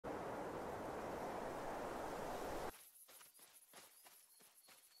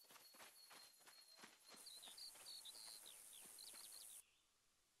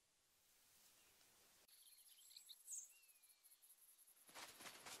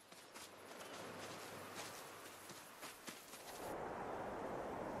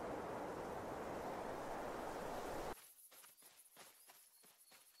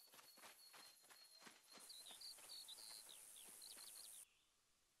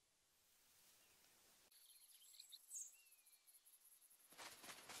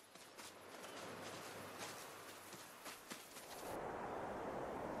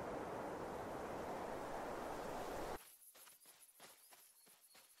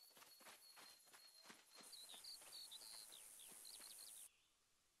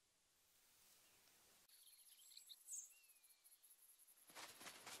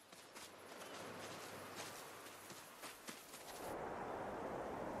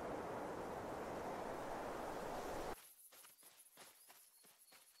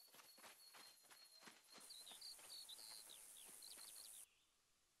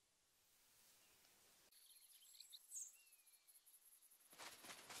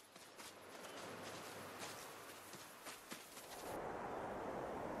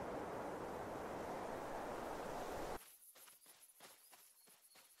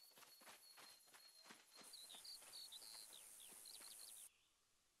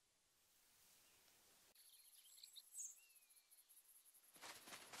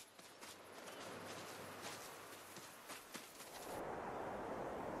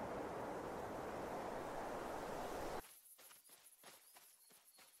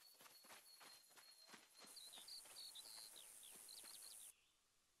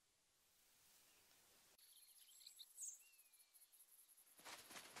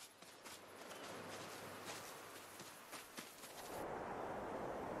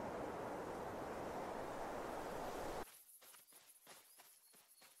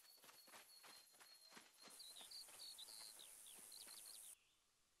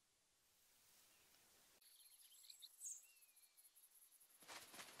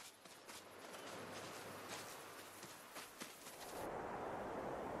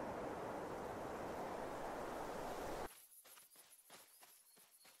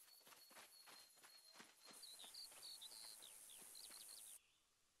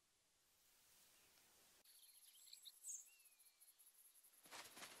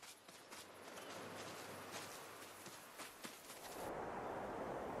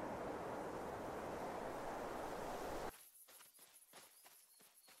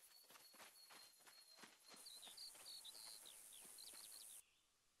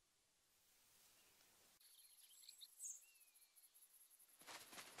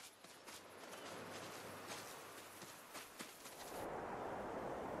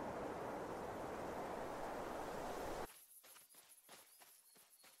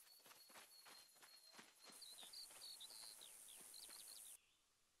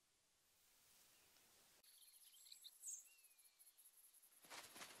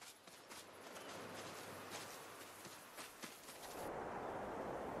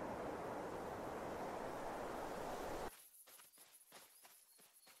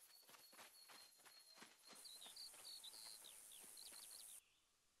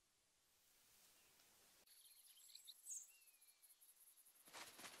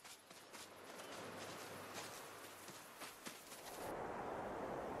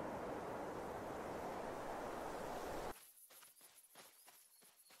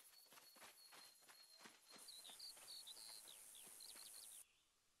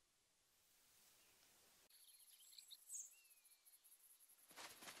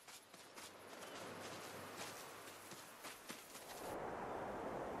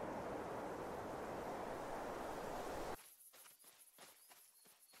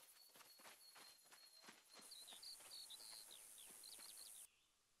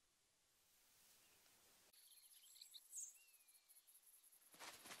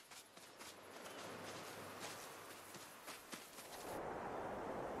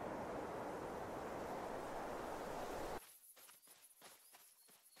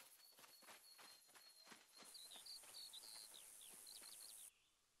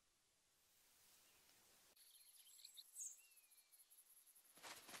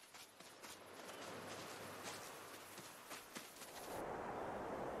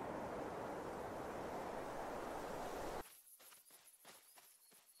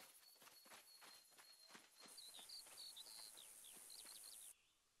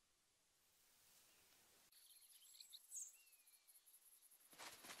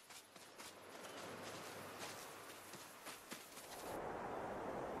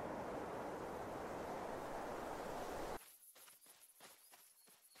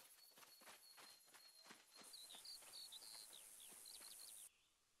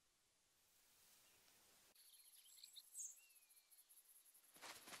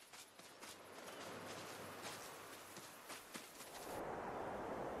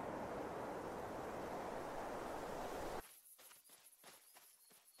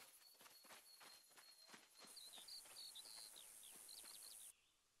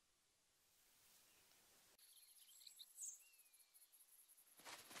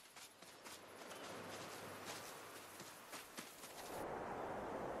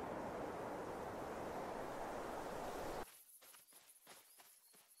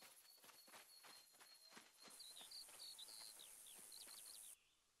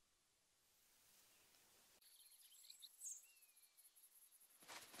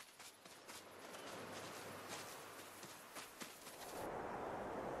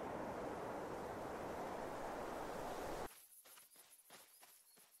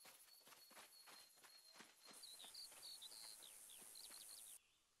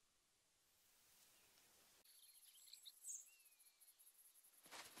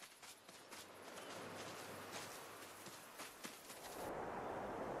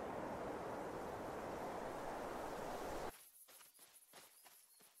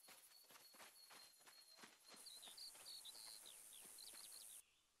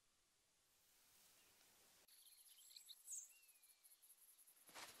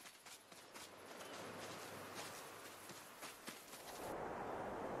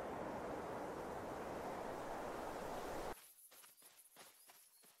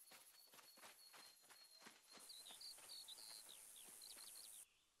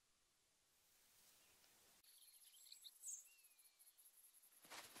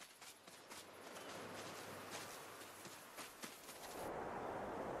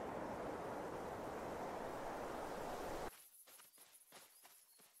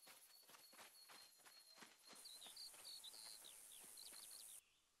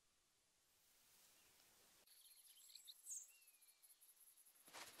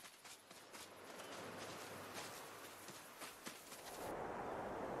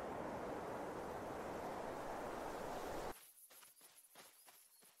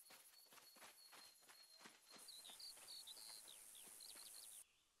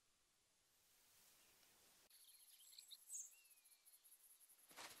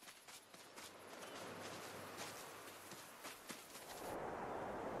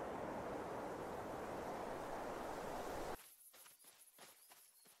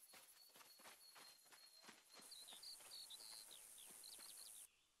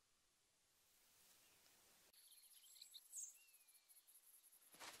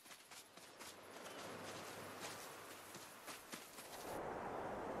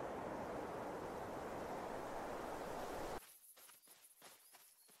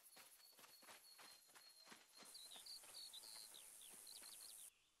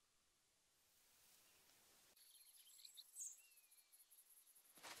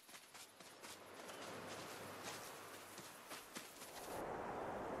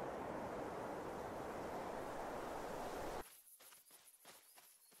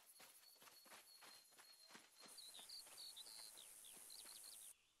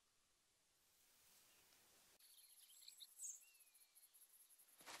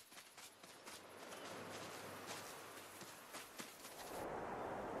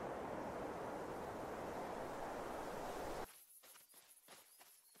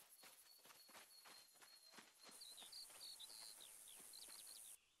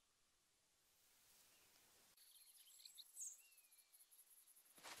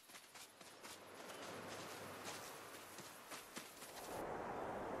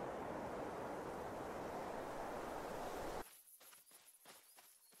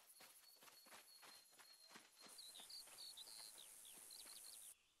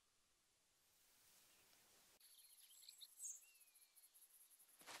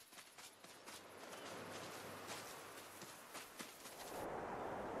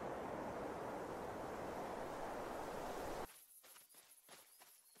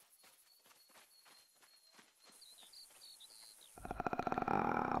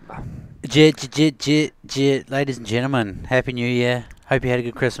Ladies and gentlemen, Happy New Year. Hope you had a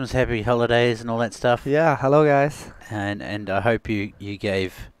good Christmas, happy holidays, and all that stuff. Yeah, hello guys. And I hope you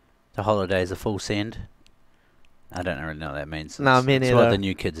gave the holidays a full send. I don't really know what that means. No, me It's what the neither.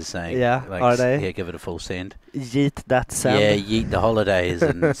 new kids are saying. Yeah, Like, are they? yeah, give it a full send. Yeet that Yeah, sand. yeet the holidays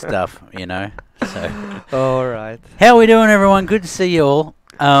and stuff, you know. So, Alright. how we doing, everyone? Good to see you all.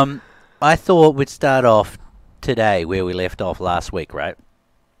 I thought we'd start off today where we left off last week, right?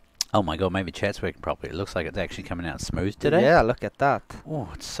 Oh my god, maybe chat's working properly. It looks like it's actually coming out smooth today. Yeah, look at that. Oh,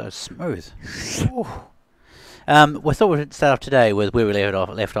 it's so smooth. Ooh. We thought we'd start off today with where we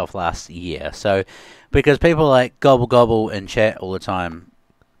left off last year. So, because people like gobble gobble in chat all the time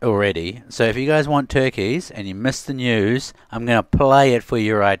already. So if you guys want turkeys and you missed the news, I'm going to play it for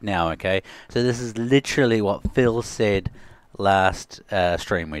you right now, okay? So this is literally what Phil said last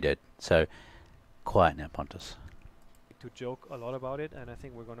stream we did. So, quiet now, Pontus. To joke a lot about it, and I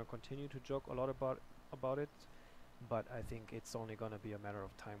think we're going to continue to joke a lot about it. But I think it's only going to be a matter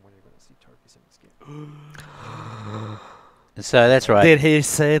of time when you're going to see turkeys in this game. So that's right. Did he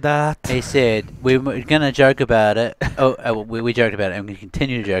say that? He said we were going to joke about it. We joked about it, and we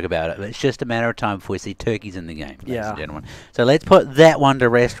continue to joke about it. But it's just a matter of time before we see turkeys in the game, ladies Yeah. and gentlemen. So let's put that one to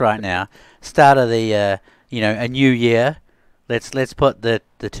rest right now. Start of the a new year. Let's put the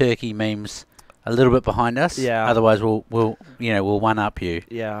turkey memes a little bit behind us. Yeah. Otherwise, we'll one up you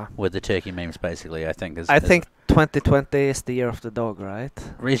Yeah. with the turkey memes. Basically, I think. I think 2020 is the year of the dog, right?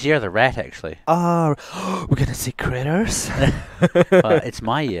 It's year of the rat, actually. Oh, we're gonna see critters. It's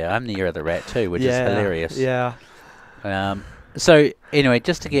my year. I'm the year of the rat too, which is hilarious. Yeah. So anyway,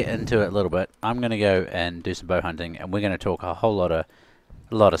 just to get into it a little bit, I'm going to go and do some bow hunting, and we're going to talk a whole lot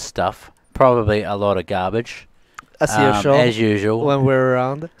of stuff, probably a lot of garbage, As usual. When we're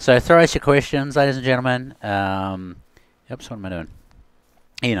around. So throw us your questions, ladies and gentlemen. Oops, what am I doing?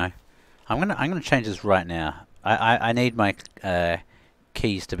 I'm gonna change this right now. I need my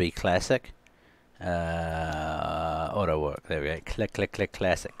keys to be classic. Auto work. There we go. Click, click, click.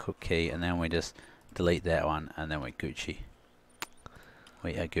 Classic cook key, and then we just delete that one, and then we Gucci.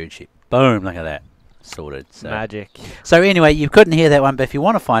 We are Gucci. Boom! Look at that. Sorted. So. Magic. So anyway, you couldn't hear that one, but if you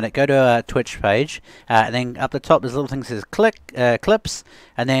want to find it, go to our Twitch page, and then up the top there's a little thing that says clips,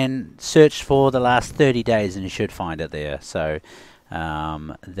 and then search for the last 30 days, and you should find it there. So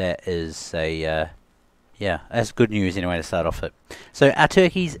that is that's good news anyway to start off with. So our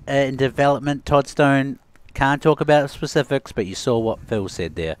turkeys in development. Todd Stone can't talk about specifics, but you saw what Phil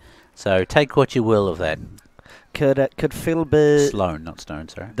said there. So take what you will of that. Could Phil be Sloan, not Stone,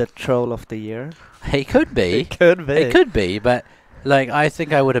 sorry. the troll of the year? He could be. Could be. It could be, but like I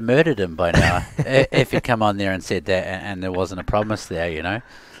think I would have murdered him by now if he'd come on there and said that, and there wasn't a promise there, you know.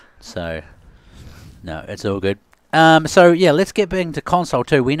 So no, it's all good. So yeah, let's get back into console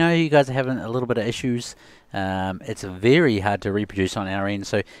too. We know you guys are having a little bit of issues. It's very hard to reproduce on our end.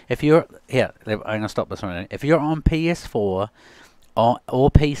 So if you're I'm gonna stop this one. If you're on PS4 or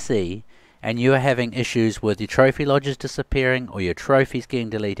PC and you are having issues with your trophy lodges disappearing or your trophies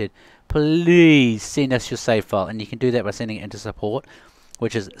getting deleted, please send us your save file, and you can do that by sending it into support,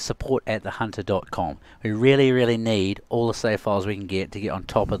 which is support@thehunter.com. We really, really need all the save files we can get to get on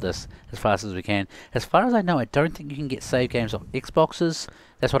top of this as fast as we can. As far as I know, I don't think you can get save games off Xboxes.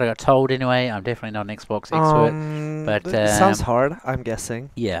 That's what I got told anyway. I'm definitely not an Xbox expert. But it sounds hard, I'm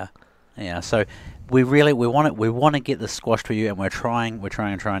guessing. Yeah. So we want to get this squashed for you, and we're trying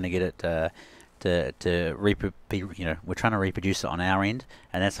to get it we're trying to reproduce it on our end,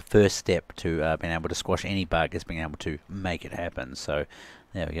 and that's the first step to being able to squash any bug, is being able to make it happen. So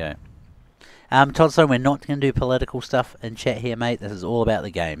there we go. Todd, so we're not going to do political stuff in chat here, mate. This is all about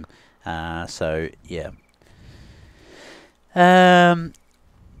the game. So yeah.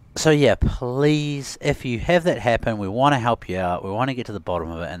 So yeah, please, if you have that happen, we want to help you out. We want to get to the bottom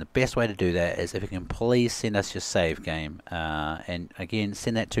of it, and the best way to do that is if you can please send us your save game, and again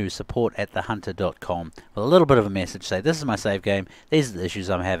send that to support@thehunter.com with a little bit of a message. Say, this is my save game. These are the issues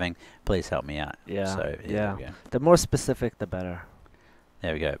I'm having. Please help me out. Yeah. So there we go. The more specific, the better.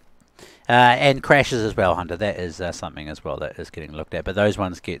 There we go. And crashes as well, Hunter. That is something as well that is getting looked at. But those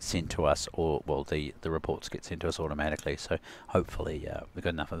ones get sent to us, or well, the reports get sent to us automatically. So hopefully we've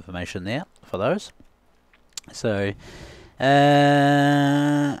got enough information there for those. So,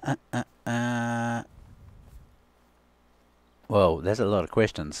 whoa, there's a lot of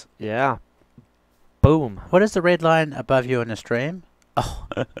questions. Yeah. Boom. What is the red line above you on the stream? Oh,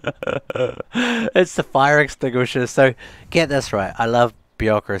 it's the fire extinguisher. So get this right. I love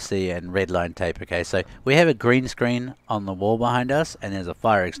bureaucracy and red line tape. Okay, so we have a green screen on the wall behind us, and there's a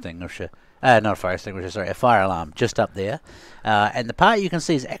fire extinguisher Not a fire extinguisher, sorry, a fire alarm just up there. And the part you can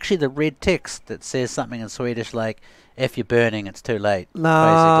see is actually the red text that says something in Swedish like, if you're burning, it's too late.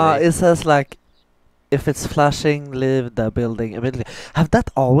 No, basically. it says like, if it's flashing, leave the building immediately. Have that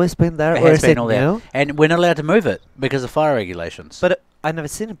always been there, It or has is been it all there. new? And we're not allowed to move it because of fire regulations. But I never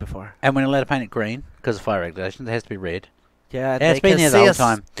seen it before. And we're not allowed to paint it green because of fire regulations. It has to be red. Yeah, Yeah, it's they been can there the see whole us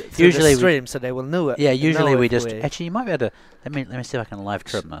time. through Usually the we- stream, so they will know it. Yeah, usually know we if just... Actually, you might be able to... Let me see if I can live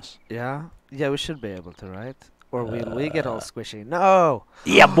trim this. Yeah, we should be able to, right? Or will we get all Uh, squishy? No!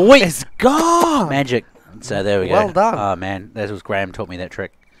 Yeah, boy! It's gone! Magic. So there we go. Well done. Oh, man. That was Graham taught me that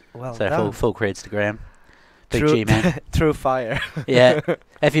trick. Well So done. full creds to Graham. Big Through- G, man. Through fire. Yeah.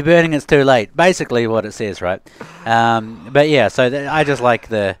 If you're burning, it's too late. Basically what it says, right? But yeah, so I just like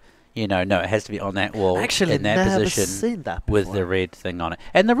the... no, it has to be on that wall Actually, in that never position seen that with before. the red thing on it.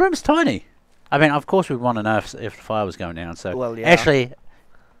 And the room's tiny. I mean, of course we'd want to know if the fire was going down. So Well, yeah. actually,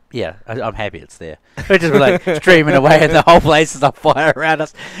 yeah, I'm happy it's there. We'd just be like streaming away and the whole place is on fire around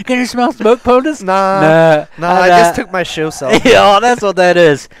us. Can you smell smoke, Pontus? No, I just took my shoes off. Yeah, that's what that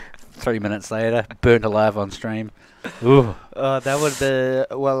is. 3 minutes later, burnt alive on stream. Ooh. That would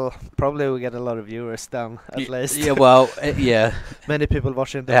be, well, probably we get a lot of viewers down, at least. Yeah, well, yeah. Many people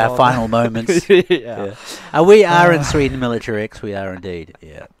watching the Our pod. final moments. Yeah. We are in Sweden Military X. We are indeed.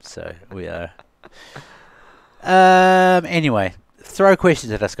 Yeah, so we are. Anyway, throw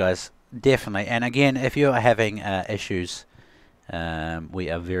questions at us, guys. Definitely. And again, if you're having issues, we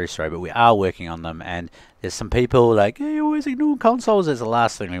are very sorry, but we are working on them. And there's some people like, hey, you always ignore consoles. It's the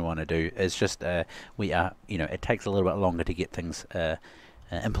last thing we want to do. It's just we are, it takes a little bit longer to get things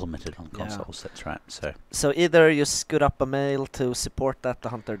implemented on Yeah. consoles. That's right. So either you scoot up a mail to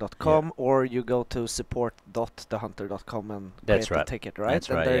support@thehunter.com or you go to support.thehunter.com and That's create right. a ticket, right? That's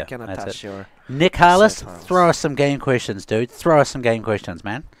and right, there yeah. you can That's attach your... Nick Harless, Set throw us some game questions, dude. Throw us some game questions,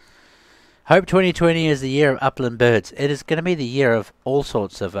 man. Hope 2020 is the year of Upland Birds. It is going to be the year of all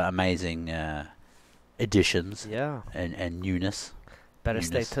sorts of amazing additions Yeah. and newness. Better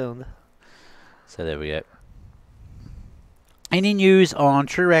stay Newness. tuned. So there we go. Any news on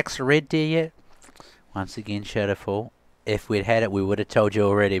Truax Red Deer yet? Once again, Shadowfall. If we'd had it, we would have told you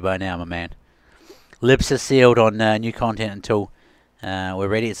already by now, my man. Lips are sealed on new content until we're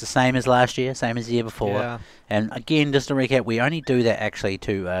ready. It's the same as last year, same as the year before. Yeah. And again, just to recap, we only do that actually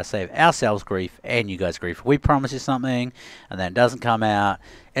to save ourselves grief and you guys grief. We promise you something, and then it doesn't come out.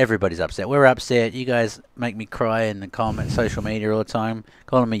 Everybody's upset. We're upset. You guys make me cry in the comment, social media all the time,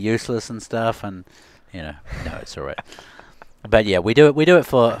 calling me useless and stuff. And no, it's all right. But yeah, we do it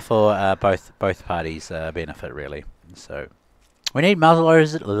for both parties' benefit, really. So we need muzzle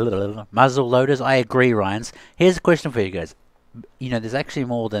loaders. I agree, Ryans. Here's a question for you guys. There's actually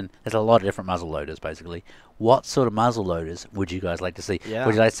there's a lot of different muzzle loaders, basically. What sort of muzzle loaders would you guys like to see? Yeah.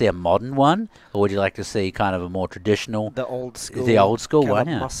 Would you like to see a modern one, or would you like to see kind of a more traditional, The old school. the old school kind one? of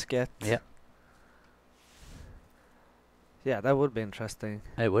Yeah, musket. Yeah. Yeah, that would be interesting.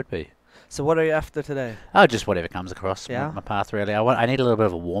 it would be. So what are you after today? Oh, just whatever comes across Yeah. my path, really. I need a little bit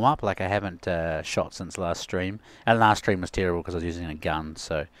of a warm up. Like I haven't shot since last stream, and last stream was terrible because I was using a gun.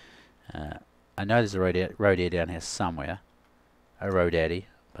 So I know there's a road air down here somewhere, a road addy,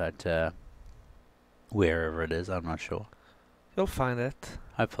 but wherever it is, I'm not sure. You'll find it.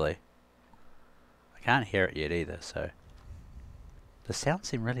 Hopefully. I can't hear it yet either, so the sounds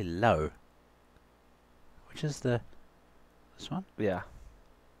seem really low. Which is this one? Yeah.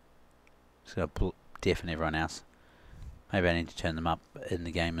 It's going to deafen everyone else. Maybe I need to turn them up in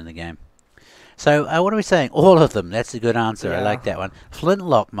the game. So, what are we saying? All of them. That's a good answer. I Yeah. like that one.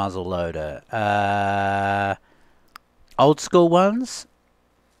 Flintlock muzzle loader. Old school ones.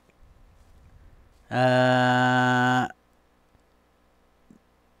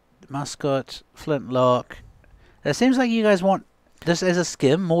 Muscat, Flintlock. It seems like you guys want this as a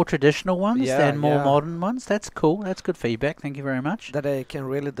skim, more traditional ones Yeah, than more yeah. modern ones. That's cool. That's good feedback. Thank you very much. That they can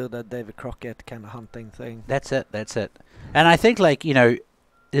really do the David Crockett kind of hunting thing. That's it. And I think,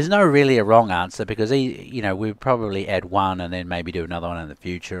 there's no really a wrong answer because, we'd probably add one and then maybe do another one in the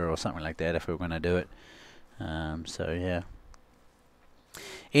future or something like that if we were going to do it. So, yeah.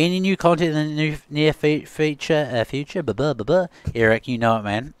 Any new content in the near future? Eric, you know it,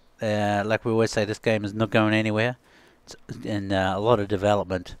 man. Like we always say, this game is not going anywhere. It's in a lot of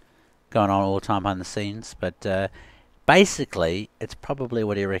development going on all the time behind the scenes. But basically, it's probably,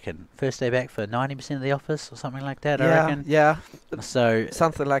 what do you reckon? First day back for 90% of the office or something like that, I reckon. Yeah, So,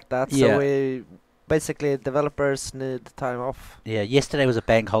 something like that. Yeah. So we basically developers need time off. yeah, yesterday was a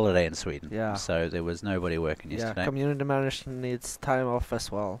bank holiday in Sweden. Yeah. So there was nobody working Yeah, yesterday. community manager needs time off as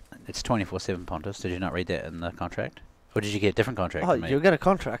well. It's 24/7, Pontus. Did you not read that in the contract? Or did you get a different contract Oh, from me? you get a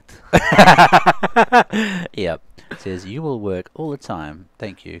contract Yep. It says you will work all the time.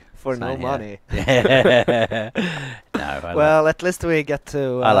 Thank you. for no Sign here. money. No, I Well, at least we get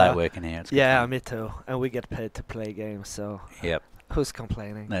to. like, I like working here. It's good Yeah, fun. me too. And we get paid to play games, so Yep, who's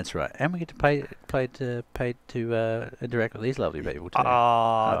complaining? that's right. And we get to pay to interact with these lovely people too. That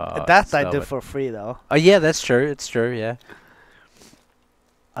I stop do it. for free though. Oh yeah, that's true. It's true. Yeah.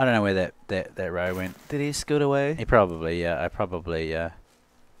 I don't know where that row went. Did he scoot away? He probably. I probably. Is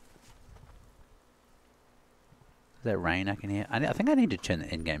that rain I can hear? I think I need to turn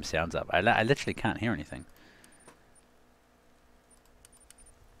the in-game sounds up. I literally can't hear anything.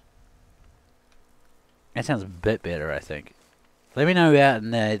 That sounds a bit better, I think. Let me know out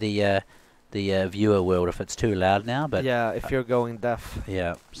in the viewer world if it's too loud now. But yeah, if you're going deaf.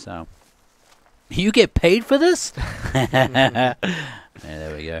 yeah, so you get paid for this? Yeah,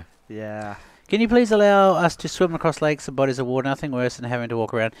 there we go. Yeah. Can you please allow us to swim across lakes and bodies of water? Nothing worse than having to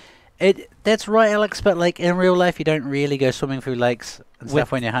walk around. That's right, Alex. But like in real life, you don't really go swimming through lakes and With-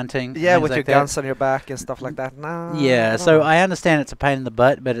 stuff when you're hunting. Yeah, things with like your that. guns on your back and stuff like that. No. Yeah, don't so know. I understand it's a pain in the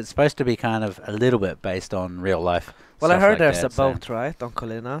butt, but it's supposed to be kind of a little bit based on real life. Well, I stuff heard like there's that, a so- boat, right, on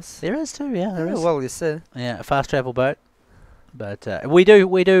Colinas. There is too, yeah, there Yeah, is. well, you see. Yeah, a fast travel boat. But we do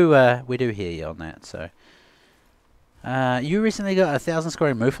hear you on that. So you recently got 1,000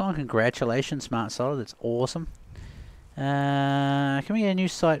 scoring Mouflon. Congratulations, Smart Solid. That's awesome. Can we get a new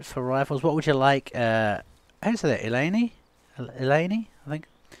site for rifles? What would you like? How do you say that? Eleni, I think.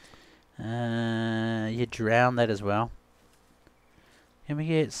 You drown that as well. Can we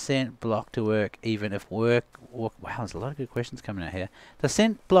get scent block to work even if work? Wow, there's a lot of good questions coming out here. The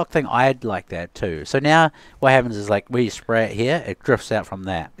scent block thing, I'd like that too. So now what happens is like where you spray it here, it drifts out from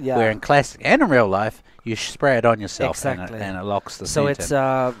that. Yeah. Where in classic and in real life, you spray it on yourself Exactly. and it locks the So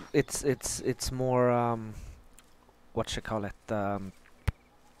scent it's more what you call it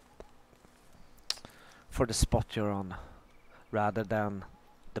for the spot you're on, rather than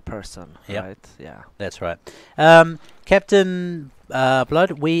the person, Yep. right? Yeah. That's right. Captain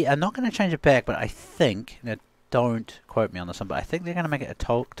Blood, we are not going to change it back, but I think, now don't quote me on this one, but I think they're going to make it a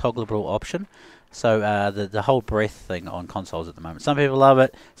toggleable option. So the whole breath thing on consoles at the moment. Some people love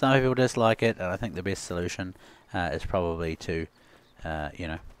it, some people dislike it, and I think the best solution is probably to,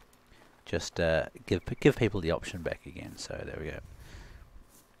 just give people the option back again. So there we go.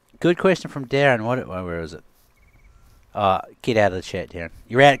 Good question from Darren. Where is it? Get out of the chat, Darren.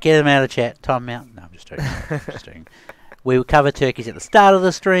 You're out. Get him out of the chat. Time him out. No, I'm just joking. Just joking. We will cover turkeys at the start of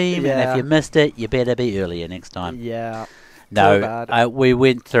the stream, and Yeah. if you missed it, you better be earlier next time. Yeah. No, bad. we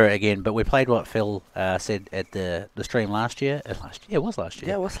went through it again, but we played what Phil said at the stream last year. It was last year.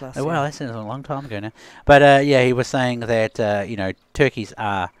 Yeah, it was last Oh, year. wow, that sounds a long time ago now. But yeah, he was saying that turkeys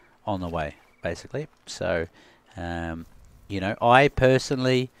are on the way, basically. So, I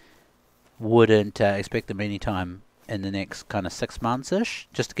personally wouldn't expect them anytime in the next kind of 6 months-ish,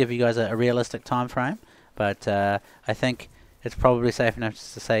 just to give you guys a realistic time frame. But I think it's probably safe enough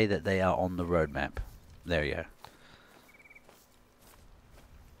just to say that they are on the roadmap. There you go.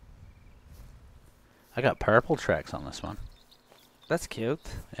 I got purple tracks on this one. That's cute.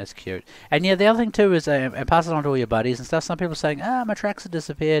 That's cute. And yeah, the other thing too is, and pass it on to all your buddies and stuff. Some people are saying, my tracks have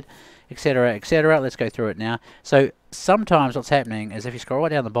disappeared, etc., etc. Let's go through it now. So sometimes what's happening is if you scroll right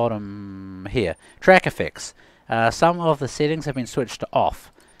down the bottom here, track effects. Some of the settings have been switched to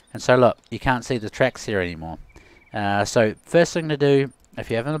off. And so look, you can't see the tracks here anymore. So first thing to do, if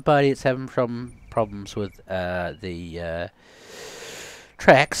you have a buddy that's having problems with the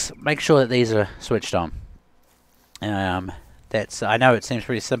tracks, make sure that these are switched on. I know it seems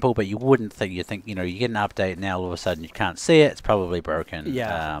pretty simple, but you wouldn't think. You think, you get an update and now all of a sudden you can't see it. It's probably broken.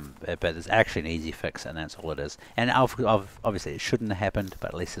 Yeah. But it's actually an easy fix, and that's all it is. And obviously it shouldn't have happened, but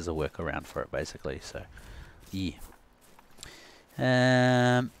at least there's a workaround for it, basically. So, yeah.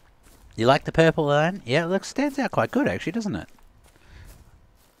 You like the purple line? Yeah, it stands out quite good, actually, doesn't it?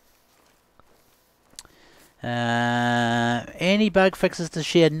 Any bug fixes to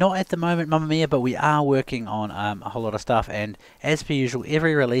share? Not at the moment, Mamma Mia, but we are working on a whole lot of stuff, and as per usual,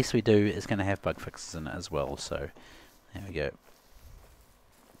 every release we do is going to have bug fixes in it as well, so there we go.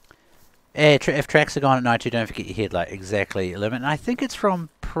 If tracks are gone at night too, don't forget your headlight. Exactly, 11. And I think it's from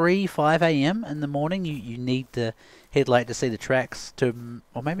pre-5 a.m. in the morning. You need the headlight to see the tracks,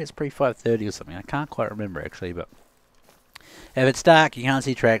 or maybe it's pre-5:30 or something. I can't quite remember actually, but if it's dark, you can't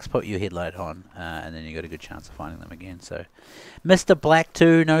see tracks, put your headlight on, and then you got a good chance of finding them again. So, Mr. Black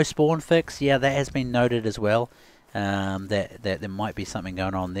 2, no spawn fix. Yeah, that has been noted as well. That there might be something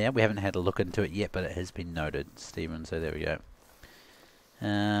going on there. We haven't had a look into it yet, but it has been noted, Stephen. So there we go.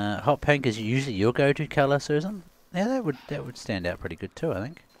 Hot pink is usually your go-to color, Susan. Yeah, that would stand out pretty good too, I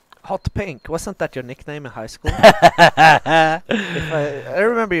think. Hot Pink, wasn't that your nickname in high school? I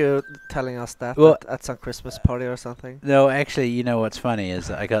remember you telling us that Well, at some Christmas party or something. No, actually, you know what's funny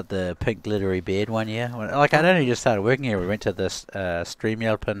is I got the pink glittery beard one year. Like I'd only just started working here. We went to this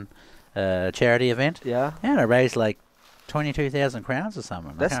StreamYelpin charity event, Yeah. and I raised like 22,000 crowns or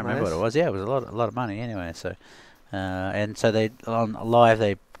something. That's I can't remember what nice. it was. Yeah, it was a lot of money anyway. So, and so they on live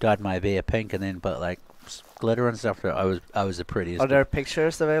they dyed my beard pink and then put like glitter and stuff. I was the prettiest. Are there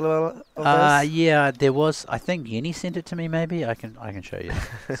pictures available of this? Yeah, there was. I think Yenny sent it to me. Maybe I can show you.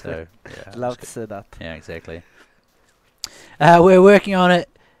 So yeah, Love to see that. yeah, exactly. We're working on it.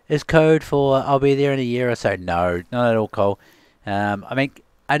 Is code for I'll be there in a year or so? No, not at all, Cole. I mean,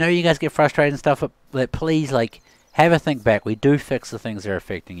 I know you guys get frustrated and stuff, but please, like, have a think back. We do fix the things that are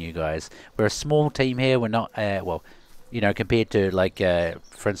affecting you guys. We're a small team here. We're not, well, you know, compared to, like,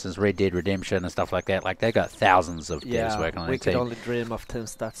 for instance, Red Dead Redemption and stuff like that. Like, they got thousands of devs working on we their could team. only dream of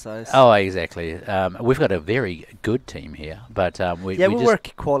teams that size. Oh, exactly. We've got a very good team here, but we we just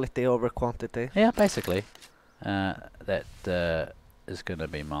work quality over quantity. yeah, basically. That is going to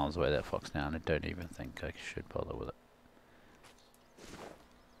be miles away, that fox now, and I don't even think I should bother with it.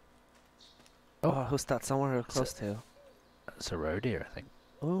 Oh, who's that? Somewhere real close to you. It's a roe deer, I think.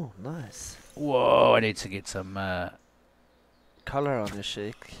 Oh, nice. Whoa, I need to get some... Color on your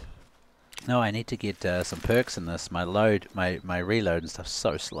cheek. no, I need to get some perks in this. My reload and stuff's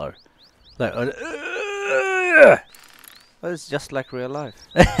so slow. Like, Well, it's just like real life.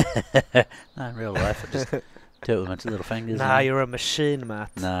 no, in real life, I just do it with my two little fingers. Nah, and- you're a machine,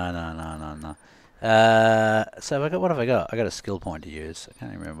 Matt. No. So what have I got? I got a skill point to use. I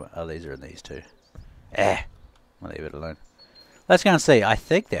can't even remember. Oh, these are in these two. I'll leave it alone. Let's go and see. I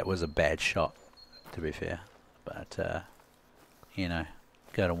think that was a bad shot, to be fair. But, you know,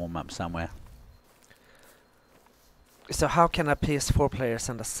 got to warm up somewhere. So how can a PS4 player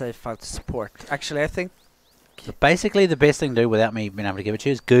send a save file to support? Actually, I think... So basically, the best thing to do without me being able to give it to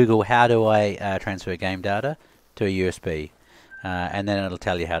you is Google how do I transfer game data to a USB. And then it'll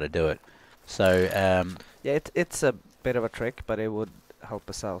tell you how to do it. So, Yeah, it's a bit of a trick, but it would help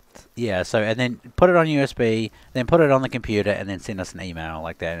us out. yeah, so and then put it on USB, then put it on the computer, and then send us an email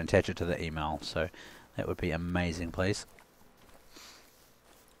like that and attach it to the email. So that would be amazing, please.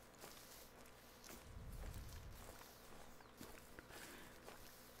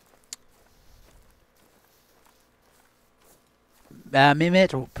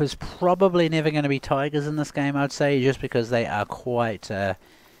 Mehmet was probably never going to be tigers in this game, I'd say, just because they are quite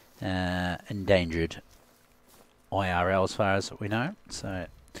endangered IRL as far as we know. So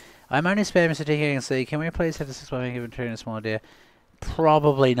I'm only spamming so TK can see. Can we please have the 6-1 given to a small deer?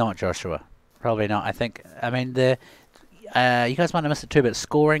 Probably not, Joshua. Probably not. I mean, you guys might have missed it too, but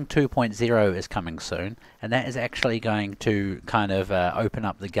scoring 2.0 is coming soon, and that is actually going to kind of open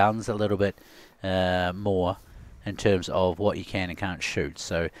up the guns a little bit more in terms of what you can and can't shoot.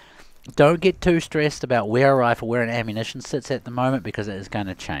 So don't get too stressed about where a rifle, where an ammunition sits at the moment, because it is going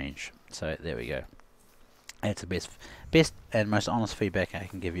to change. So there we go. That's the best and most honest feedback I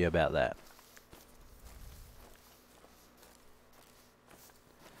can give you about that.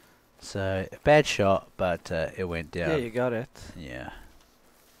 So bad shot, but it went down. Yeah, you got it. Yeah.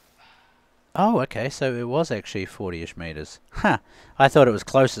 Oh, okay, so it was actually 40-ish meters. Huh. I thought it was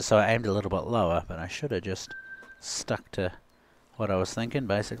closer, so I aimed a little bit lower, but I should have just stuck to what I was thinking,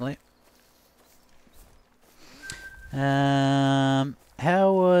 basically.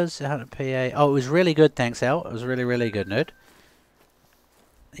 How was 100 PA? Oh, it was really good, thanks, Al. It was really, really good, nerd.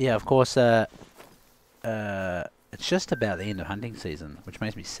 Yeah, of course, it's just about the end of hunting season, which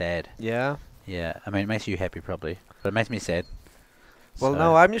makes me sad. Yeah. Yeah, I mean, it makes you happy, probably, but it makes me sad. Well, So-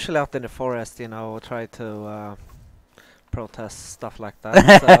 no, I'm usually out in the forest, you know, try to protest stuff like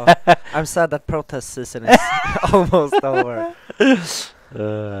that. So I'm sad that protest season is almost over.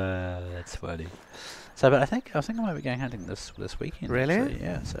 That's funny. So, but I think I might be going hunting this weekend. Really? actually,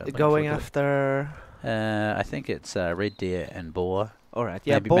 yeah. So looking Going forward after... to it. I think it's red deer and boar. All right,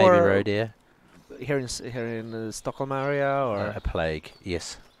 yeah, maybe boar roe deer. here in the Stockholm area, or A plague.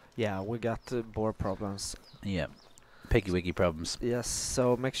 Yes. yeah, we got boar problems. Yeah. Piggy wiggy problems. Yes,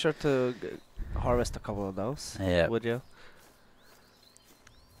 so make sure to harvest a couple of those. Yeah. Would you?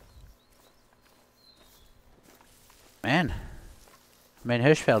 Man. I mean,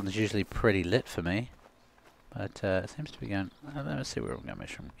 Hirschfeld is usually pretty lit for me, but it seems to be going. Let's see where I'm going to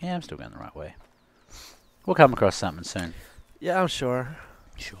measure from. Yeah, I'm still going the right way. We'll come across something soon. Yeah, I'm sure.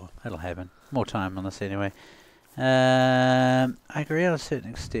 Sure, that'll happen. More time on this anyway. I agree on a certain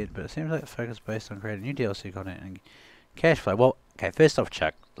extent, but it seems like the focus is based on creating new DLC content and cash flow. Well, okay, first off,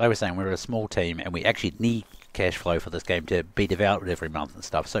 Chuck, like we're saying, we're a small team and we actually need cash flow for this game to be developed every month and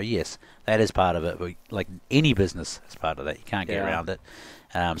stuff. So yes, that is part of it. Like any business is part of that. You can't get around it.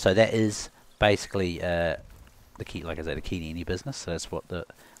 So that is basically the key. Like I said, the key to any business. So that's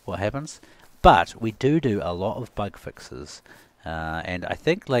what happens. But we do a lot of bug fixes, and I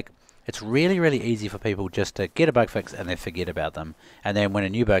think like it's really, really easy for people just to get a bug fix and then forget about them. And then when a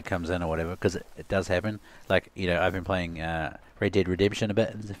new bug comes in or whatever, because it does happen. Like, you know, I've been playing Red Dead Redemption a bit,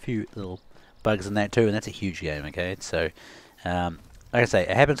 and there's a few little bugs in that too, and that's a huge game, okay? So, like I say,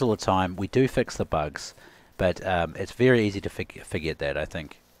 it happens all the time. We do fix the bugs, but it's very easy to forget that, I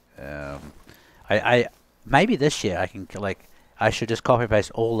think. I maybe this year I should just copy and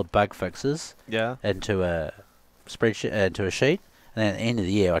paste all the bug fixes into a spreadsheet, into a sheet. And then at the end of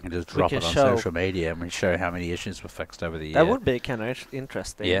the year, I can just drop it on social media and we show how many issues were fixed over the year. That would be kind of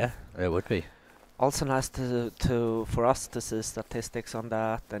interesting. Yeah, it would be. Also nice for us to see statistics on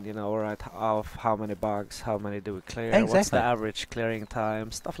that, and you know, right, of how many bugs, how many do we clear, Exactly. what's the average clearing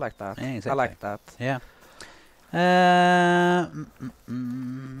time, stuff like that. Yeah, exactly. I like that. Yeah.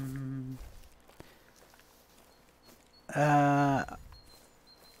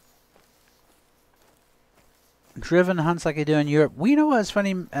 Driven hunts like you do in Europe. We know what's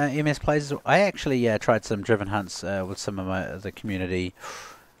funny, MS Plays. I actually tried some driven hunts with some of the community.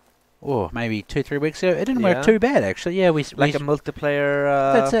 Oh, maybe 2-3 weeks ago. It didn't work too bad actually. Yeah, we like a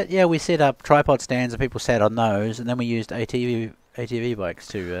multiplayer. That's it. Yeah, we set up tripod stands and people sat on those, and then we used ATV bikes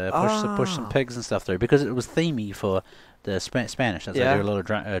to push some pigs and stuff through because it was themey for the Spanish. That's why I do a lot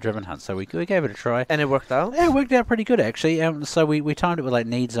of driven hunts. So we gave it a try. And it worked out? Yeah, it worked out pretty good actually. So we timed it with like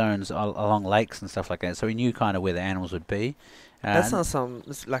need zones along lakes and stuff like that. So we knew kind of where the animals would be. That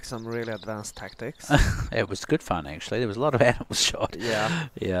sounds like some really advanced tactics. It was good fun actually. There was a lot of animals shot. Yeah.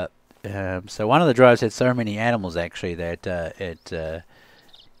 Yeah. So one of the drives had so many animals actually that the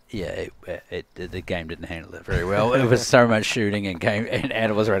game didn't handle it very well. It was so much shooting and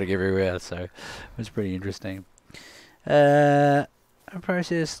animals running everywhere, so it was pretty interesting. A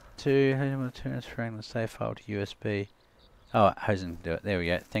process to transferring the save file to USB. Oh, Hosen do it. There we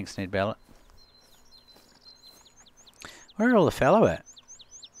go. Thanks, Ned Ballot. Where are all the fellow at?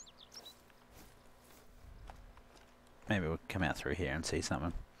 Maybe we'll come out through here and see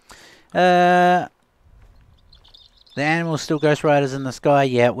something. The animals still Ghost Riders in the sky.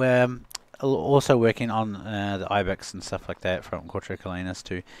 Yeah, we're also working on the ibex and stuff like that from Quattro Colinas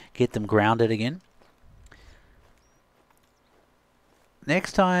to get them grounded again.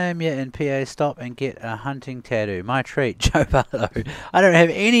 Next time you're in PA, stop and get a hunting tattoo. My treat, Joe Barlow. I don't have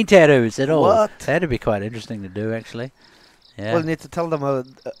any tattoos at all. What? That'd be quite interesting to do, actually. Yeah. Well, you need to tell them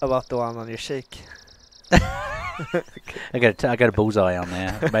about the one on your cheek. I got a bullseye on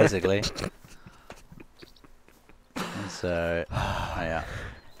there, basically. And so, yeah.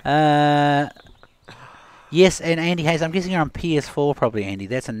 Yes, and Andy Hayes, I'm guessing you're on PS4 probably, Andy.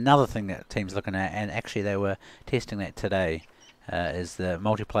 That's another thing that team's looking at, and actually they were testing that today, is the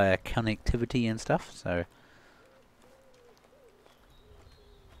multiplayer connectivity and stuff. So,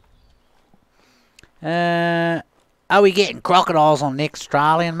 are we getting crocodiles on next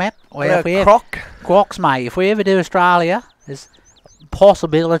Australian map? Well, if we crocs, mate. If we ever do Australia, there's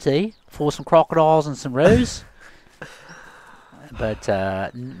possibility for some crocodiles and some roos.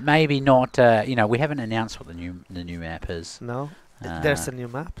 But maybe not. You know, we haven't announced what the new map is. No, there's a new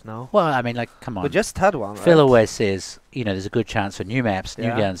map now. Well, I mean, like, come on. We just had one. Phil right? always says, you know, there's a good chance for new maps, new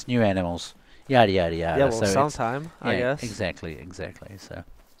guns, new animals, yada yada yada. Yeah, well, so sometime I guess. Exactly. So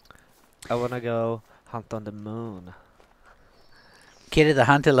I wanna go hunt on the moon. Get the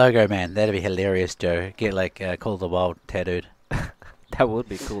Hunter logo, man. That'd be hilarious, Joe. Get like Call of the Wild tattooed. That would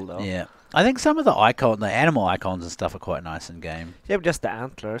be cool though. Yeah. I think some of the animal icons and stuff are quite nice in game. Yeah, but just the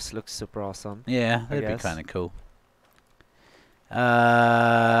antlers looks super awesome. Yeah, that'd be guess. kind of cool.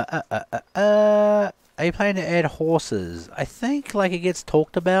 Are you planning to add horses? I think like it gets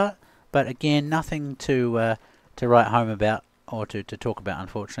talked about, but again, nothing to write home about or to talk about,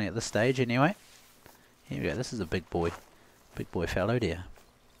 unfortunately, at this stage. Anyway, here we go. This is a big boy fellow deer.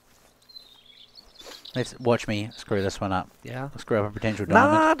 Let's watch me screw this one up. Yeah. Screw up a potential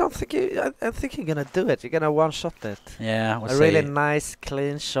diamond. Nah, I don't think you. I think you're gonna do it. You're gonna one-shot it. Yeah, we'll a see. really nice,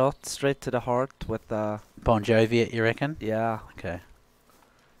 clean shot, straight to the heart with the. Bon Jovi, you reckon? Yeah. Okay.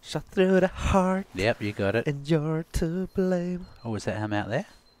 Shot through the heart. Yep, you got it. And you're to blame. Oh, is that him out there?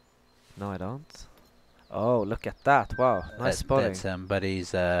 No, I don't. Oh, look at that! Wow, nice spotting. That's him, but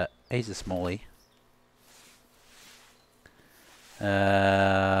he's a smallie.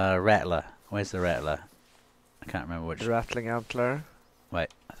 Rattler. Where's the rattler? I can't remember which. The rattling antler. Wait,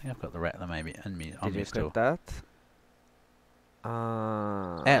 I think I've got the rattler maybe in me. Did you still. equip that?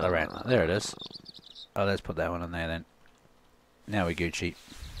 Antler rattler. There it is. Oh, let's put that one in there then. Now we're Gucci.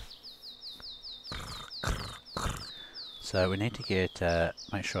 So we need to get,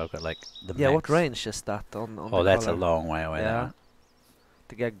 make sure I've got like the Yeah, what max. range is that on Oh, the that's a color? long way away. That Yeah. one.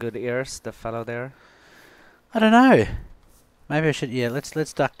 To get good ears, the fellow there. I don't know. Maybe I should. Yeah, let's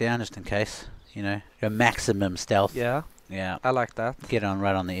duck down just in case. You know, go maximum stealth. Yeah, Yeah. I like that. Get on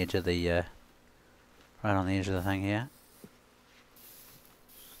right on the edge of the, right on the edge of the thing here.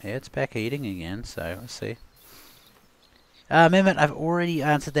 Yeah, it's back eating again. So let's see. Mehmet, I've already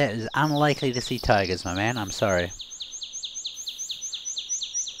answered that. It's unlikely to see tigers, my man. I'm sorry.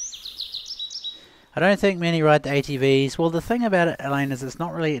 I don't think many ride the ATVs. Well, the thing about it, Elaine, is it's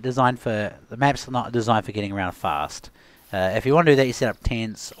not really designed for... The map's not designed for getting around fast. If you want to do that, you set up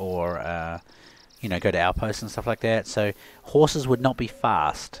tents or, you know, go to outposts and stuff like that. So horses would not be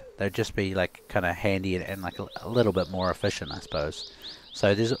fast. They'd just be, like, kind of handy and like, a little bit more efficient, I suppose.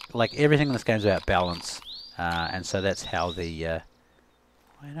 So there's, like, everything in this game is about balance. And so that's how the...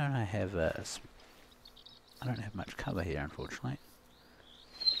 why don't I have... I don't have much cover here, unfortunately.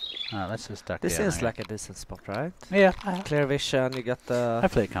 Alright, let's just duck This down seems there. like a decent spot, right? Yeah, Clear vision, you got the...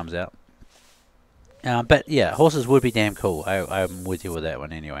 hopefully it comes out. But yeah, horses would be damn cool. I'm with you with that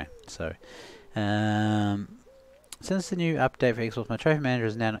one anyway. So, since the new update for Xbox, my trophy manager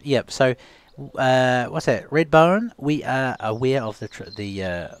is now... Yep, so, what's that? Redbone, we are aware of the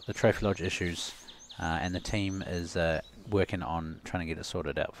Trophy Lodge issues. And the team is working on trying to get it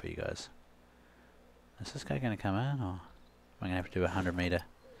sorted out for you guys. Is this guy going to come in, or am I going to have to do a 100-meter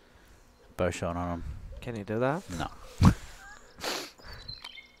bow shot on him? Can you do that? No.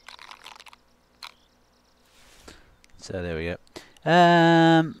 So there we go.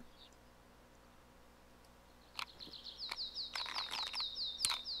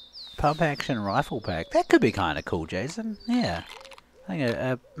 Pump action rifle pack. That could be kind of cool, Jason. Yeah. I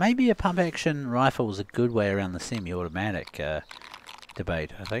think maybe a pump action rifle is a good way around the semi-automatic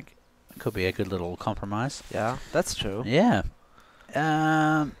debate. I think it could be a good little compromise. Yeah, that's true. Yeah.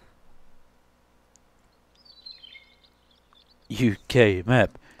 UK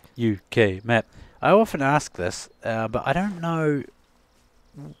map. UK map. I often ask this, but I don't know.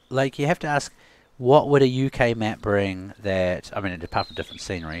 Like, you have to ask, what would a UK map bring that? I mean, apart from different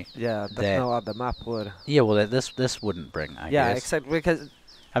scenery. Yeah, that That- no other map would. Yeah, well, this wouldn't bring. I Yeah, guess. exactly. Because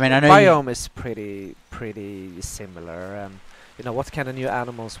I mean, I know. You, biome is pretty similar, and you know what kind of new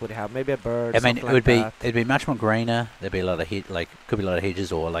animals would you have? Maybe a bird. I mean, something it would be like that. it'd be much more greener. There'd be a lot of could be a lot of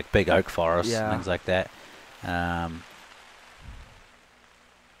hedges or like big oak forests and Yeah. things like that.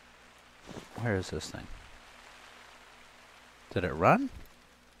 Where is this thing? Did it run?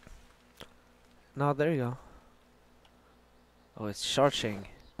 No, there you go. Oh, it's charging.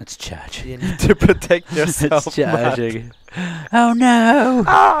 It's charging. You need to protect yourself. It's charging. Oh no!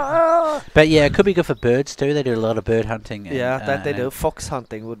 Ah! But yeah, it could be good for birds too. They do a lot of bird hunting. And, Yeah, that they and do. Fox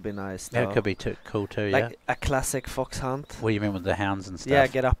hunting would be nice. That though. could be cool too. like Yeah. a classic fox hunt. What do you mean with the hounds and stuff? Yeah,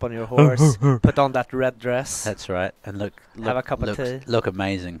 get up on your horse, put on that red dress. That's right. And look Have a cup of tea. Look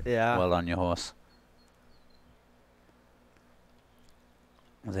amazing. Yeah. While on your horse.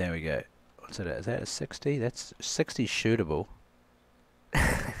 There we go. What's it at? Is that a 60? That's 60 shootable.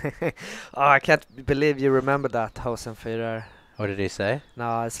 Oh, I can't believe you remember that, Hosenführer. What did he say?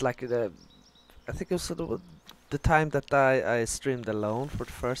 No, it's like I think it was the time that I streamed alone for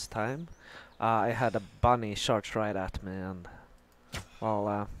the first time. I had a bunny charge right at me, and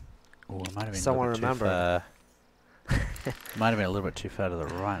well, Oh, it might have been Someone a little bit remember. too far. Might have been a little bit too far to the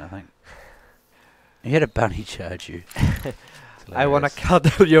right, I think. You had a bunny charge you. It's I wanna hilarious.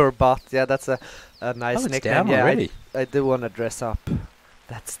 cuddle your butt. Yeah, that's a nice Oh, it's nickname. down Yeah, already. I do wanna dress up.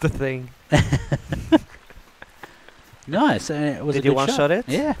 That's the thing. Nice. It was Did a you good one-shot it?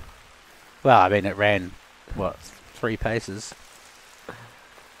 Yeah. Well, I mean, it ran, what, 3 paces.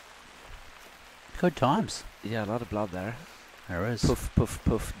 Good times. Yeah, a lot of blood there. There is. Poof, poof,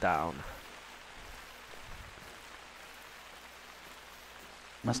 poof, down.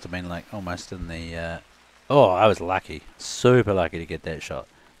 Must have been like almost in the... oh, I was lucky. Super lucky to get that shot.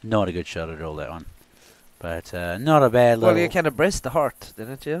 Not a good shot at all, that one. But not a bad little... Well, you kind of braced the heart,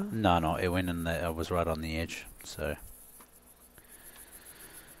 didn't you? No, it went in the... I was right on the edge, so...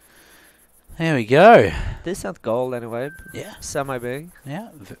 There we go. Decent goal anyway. Yeah. Semi-big. Yeah,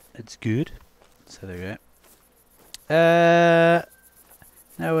 it's good. So there we go.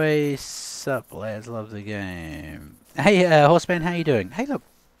 No way, sup lads, love the game. Hey, Horseman, how you doing? Hey, look.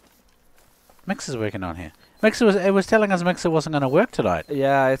 Mixer's working on here. Mixer was telling us Mixer wasn't going to work tonight.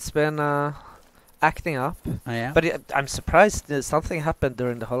 Yeah, it's been a acting up. Oh, yeah. But I'm surprised that something happened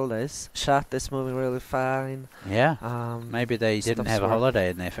during the holidays. Chat is moving really fine. Yeah. Um, Maybe they didn't stuff's have a work- holiday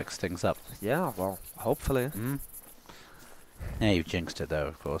and they fixed things up. Yeah, well, hopefully. Mm. Now you've jinxed it, though,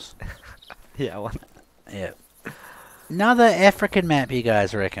 of course. Yeah, well, Yeah. Another African map, you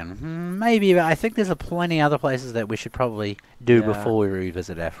guys reckon? Maybe, but I think there's plenty other places that we should probably do Yeah. before we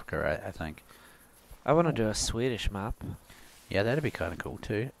revisit Africa, I think. I want to do a Swedish map. Yeah, that'd be kind of cool,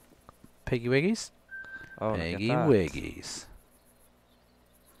 too. Piggy Wiggies? Oh, look at Piggy that. Wiggies.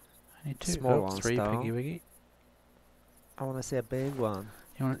 I need two, Small ones, 3 though. Piggy Wiggy. I want to see a big one.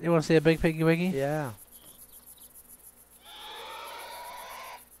 You want to see a big Piggy Wiggy? Yeah.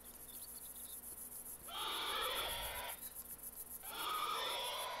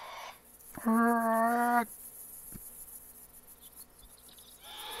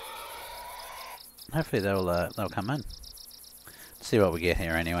 Hopefully they'll come in. See what we get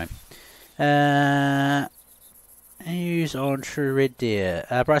here anyway. News on True Red Deer.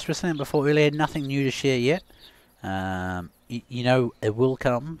 Bryce was saying before earlier, nothing new to share yet. You know it will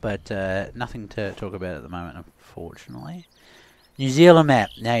come, but nothing to talk about at the moment, unfortunately. New Zealand map.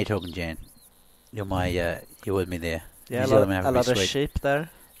 Now you're talking, Jan. You're my you're with me there. Yeah, New Zealand map a would be lot of sweet. sheep there.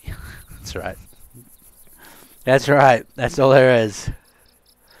 That's right. That's right. That's all there is.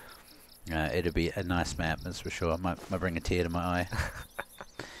 It'll be a nice map, that's for sure. Might bring a tear to my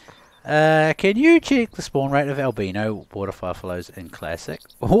eye. Can you check the spawn rate of albino waterfire flows in Classic?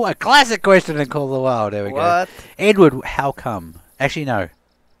 Oh, a Classic question in Call of the Wild. There we go. What? Edward, how come? Actually, no.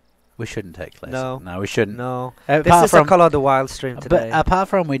 We shouldn't take Classic. No, we shouldn't. No. Apart This is from, a Call of the Wild stream but today. apart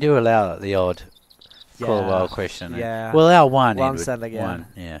from, we do allow the odd Call of the Yeah. Wild question. Yeah. We'll allow one, Once Edward. and again. One,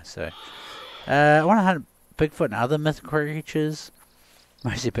 yeah, so. I want to hunt Bigfoot and other mythical creatures.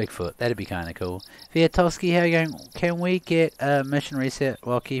 Mostly Bigfoot. That'd be kind of cool. Viatowski, how you going? Can we get a mission reset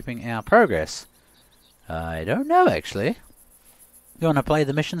while keeping our progress? I don't know, actually. You want to play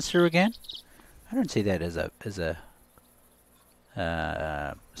the missions through again? I don't see that as a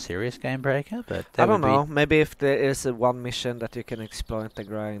serious game breaker, but that I don't would be know. Maybe if there is a one mission that you can exploit and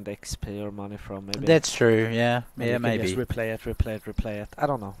grind XP or money from, maybe. That's true. Yeah, maybe yeah, you can maybe. just replay it. I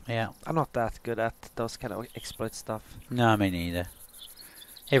don't know. Yeah. I'm not that good at those kind of exploit stuff. No, me neither.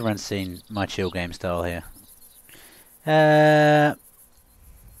 Everyone's seen my chill game style here.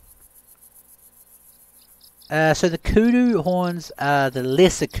 So the kudu horns are the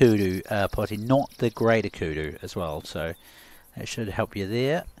lesser kudu potty, not the greater kudu as well. So that should help you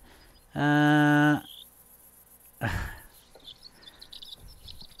there.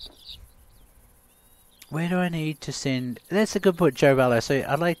 Where do I need to send? That's a good point, Joe Bello. So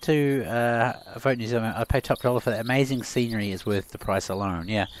I'd like to vote New Zealand. I'd pay top dollar for that. Amazing scenery is worth the price alone.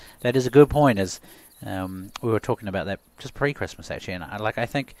 Yeah, that is a good point. As we were talking about that just pre-Christmas actually, and I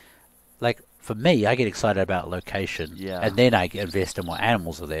think, like for me, I get excited about location, Yeah. and then I invest in what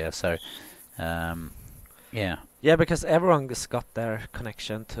animals are there. So, yeah, Yeah, because everyone has got their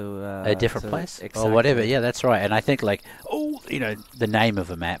connection to a different to- place exactly. or whatever. Yeah, that's right. And I think like, the name of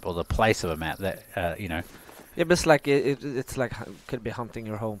a map or the place of a map that Yeah, but it's like it's like could be hunting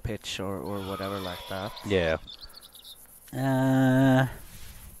your home pitch or whatever like that. Yeah.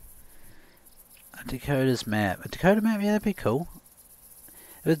 Dakota's map. A Dakota map, yeah, that'd be cool.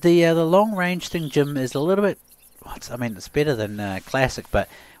 But the long range thing, Jim, is a little bit. It's better than classic, but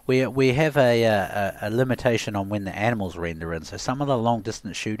we have a limitation on when the animals render in. So some of the long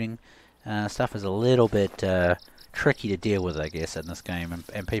distance shooting stuff is a little bit tricky to deal with, I guess, in this game,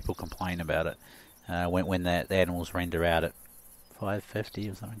 and people complain about it when the animals render out at 550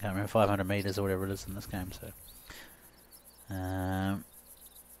 or something. I can't remember, 500 meters or whatever it is in this game. So.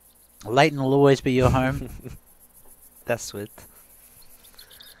 Leighton will always be your home. That's sweet.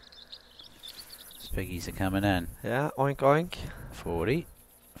 Piggies are coming in. Yeah, oink oink. 40,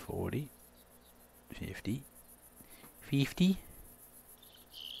 50, 50.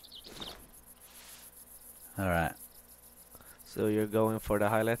 Alright, So you're going for the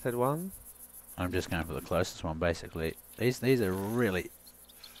highlighted one? I'm just going for the closest one basically. These are really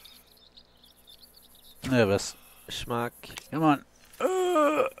nervous. Schmack. Come on.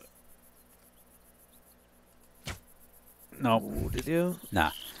 Nope. Ooh, did you?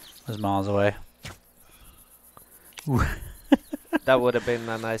 Nah, was miles away. That would have been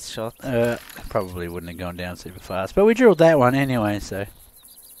a nice shot. Probably wouldn't have gone down super fast, but we drilled that one anyway, so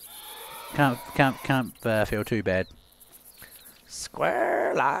can't feel too bad.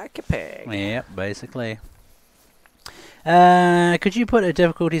 Square like a pig. Yeah, basically. Could you put a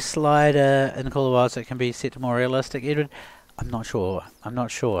difficulty slider in the Call of the Wild so it can be set to more realistic, Edward? I'm not sure.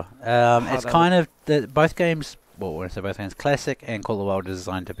 It's kind of both games. Well, when I say both games, Classic and Call of the Wild are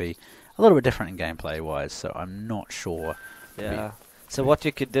designed to be a little bit different in gameplay wise. So I'm not sure. Yeah. So what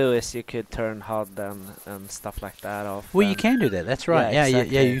you could do is you could turn HUD and stuff like that off. Well, you and- can do that. That's right. Yeah, Yeah,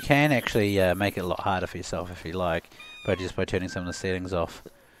 exactly. you can actually make it a lot harder for yourself if you like, but just by turning some of the settings off.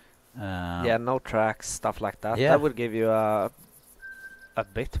 yeah, no tracks, stuff like that. Yeah. That would give you a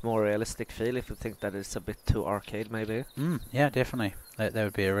bit more realistic feel if you think that it's a bit too arcade, maybe. Yeah, definitely. That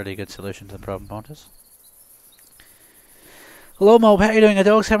would be a really good solution to the problem, Pontus. Hello, Mob. How are you doing? Are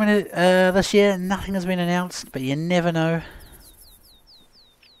dogs coming this year? Nothing has been announced, but you never know.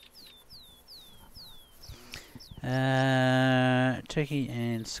 Turkey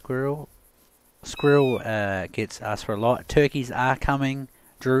and squirrel. Squirrel gets asked for a lot. Turkeys are coming,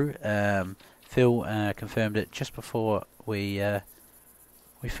 Drew. Phil confirmed it just before we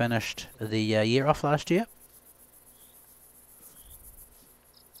finished the year off last year.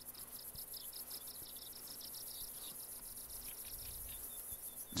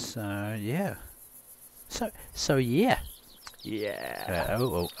 So yeah. So yeah. Yeah.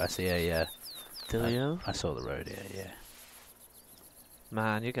 Oh, I see a. Do you? I saw the road. Yeah.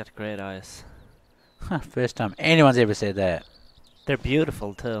 Man, you got great eyes. First time anyone's ever said that. They're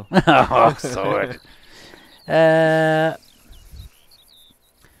beautiful too. Oh, sorry. The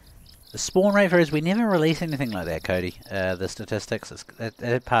spawn rate for us, we never release anything like that, Cody. The statistics,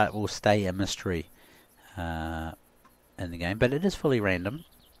 that part will stay a mystery in the game, but it is fully random.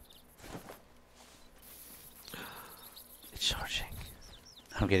 It's charging.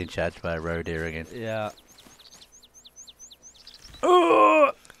 I'm getting charged by a road deer again. Yeah.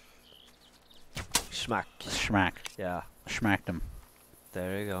 Schmack. Schmack. Yeah. Schmacked him.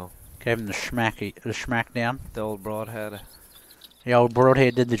 There you go. Gave him the schmack down. The old broadhead. The old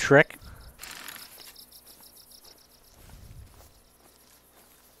broadhead did the trick.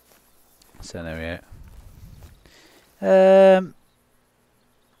 So there we go.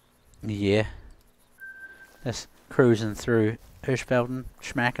 Yeah. Just cruising through Hirschfelden,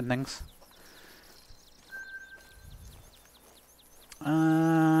 schmacking things.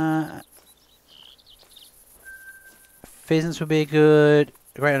 Pheasants would be good.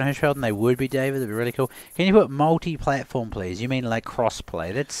 Great on Hirschfelden, they would be, David. That'd be really cool. Can you put multi-platform, please? You mean like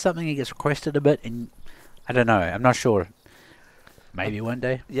cross-play? That's something that gets requested a bit, and I don't know. I'm not sure. Maybe one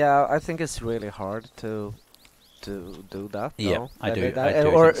day. Yeah, I think it's really hard to do that. Yeah, no? I do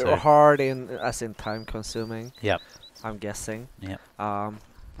Or think so. hard as in time consuming. Yep. I'm guessing. Yep.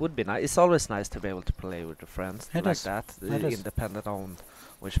 Would be nice. It's always nice to be able to play with your friends It like is. that, It is. independent on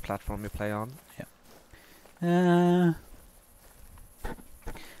which platform you play on.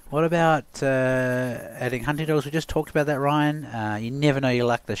 What about adding hunting dogs? We just talked about that, Ryan. You never know your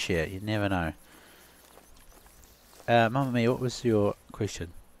luck this year. You never know. Mamma Mia, what was your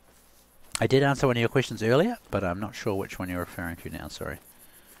question? I did answer one of your questions earlier, but I'm not sure which one you're referring to now. Sorry.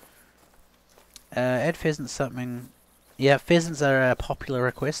 Add pheasants something. Yeah, pheasants are a popular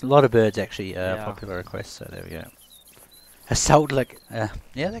request. A lot of birds actually are Yeah. popular requests. So there we go. Assault lick. Yeah,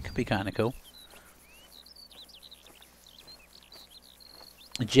 that could be kind of cool.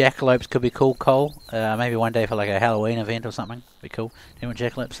 Jackalopes could be cool, Cole. Maybe one day for like a Halloween event or something. Be cool. Do you know what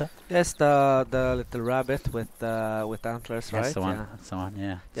jackalopes are? Yes, the little rabbit with antlers, right? That's the one. Yeah. That's the one.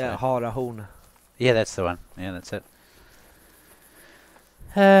 Yeah. Yeah, So- harahorn. yeah, that's the one. Yeah, that's it.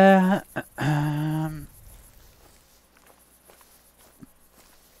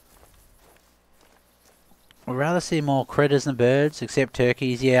 We'd rather see more critters than birds, except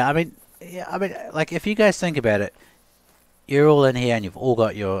turkeys. Yeah, I mean, like if you guys think about it, you're all in here and you've all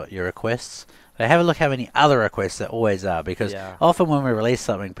got your requests. But have a look how many other requests there always are, because Yeah. often when we release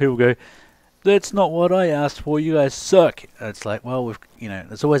something, people go, "That's not what I asked for. You guys suck." And it's like, well,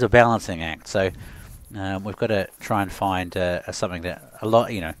 there's always a balancing act. So we've got to try and find something that a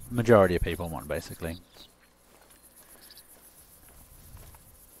lot, majority of people want, basically.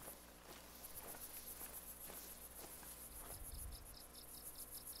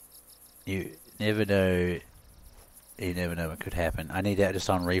 You never know. You never know what could happen. I need that just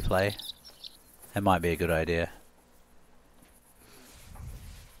on replay. That might be a good idea.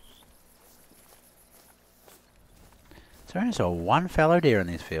 So I only saw one fallow deer in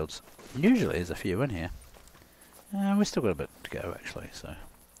these fields. Usually there's a few in here. We've still got a bit to go, actually, so...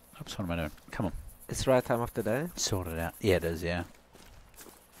 Oops, what am I doing? Come on. It's the right time of the day. Sort it out. Yeah, it is, yeah.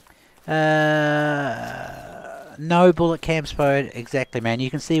 No bullet cam spode. Exactly, man. You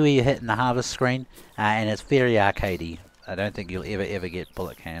can see where you're hitting the harvest screen, and it's very arcadey. I don't think you'll ever get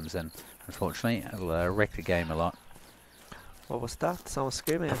bullet cams in, unfortunately. It'll wreck the game a lot. What was that? Someone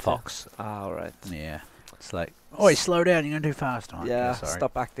screaming A at you? fox. Ah, alright. Yeah. It's like, oi, slow down, you're going too fast. Oh, Yeah, sorry.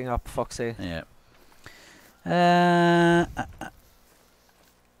 stop acting up, Foxy. Yeah.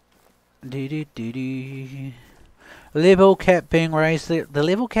 Do do do do. Level cap being raised. The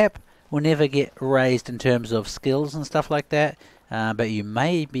level cap will never get raised in terms of skills and stuff like that, but you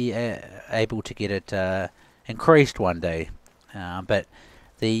may be able to get it increased one day. But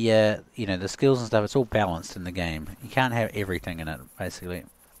the the skills and stuff, it's all balanced in the game. You can't have everything in it, basically.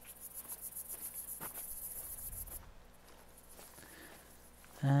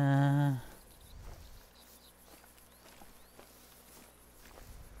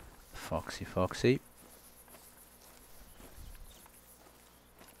 Foxy.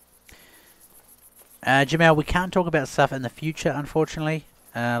 Jamal, we can't talk about stuff in the future, unfortunately.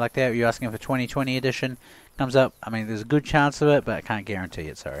 Like that, you're asking for 2020 edition. Comes up, I mean, there's a good chance of it, but I can't guarantee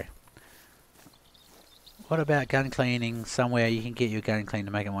it, sorry. What about gun cleaning? Somewhere you can get your gun cleaned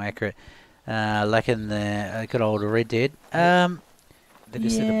to make it more accurate. Like in the good old Red Dead. Did you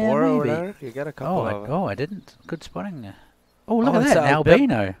see the boar over maybe. there? You got a couple of them. I didn't. Good spotting. Oh, look Oh, at it's that, an a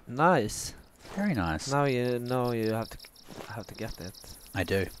albino. Nice. Very nice. Now you know you have to get it. I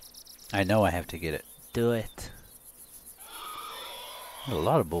do. I know I have to get it. Do it. There's a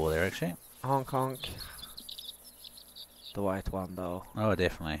lot of boar there, actually. Honk honk. The white one though. Oh,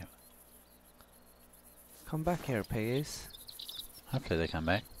 definitely. Come back here, piggies. Hopefully they come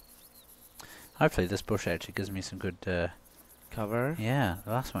back. Hopefully this bush actually gives me some good... Cover. yeah,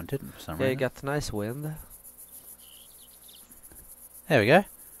 the last one didn't for some Yeah, you reason. got nice wind. There we go.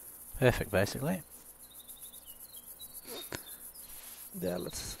 Perfect, basically. Yeah,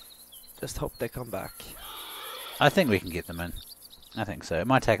 let's just hope they come back. I think we can get them in. I think so. It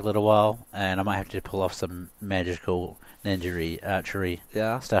might take a little while, and I might have to pull off some magical ninja archery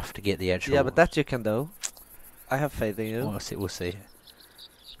Yeah. stuff to get the actual... Yeah, but that you can do. I have faith in you. We'll see.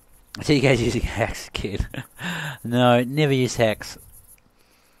 I see you guys using hacks, kid. No, never use hacks.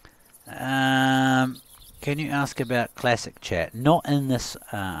 Can you ask about classic chat? Not in this,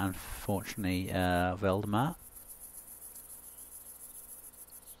 unfortunately, Valdemar.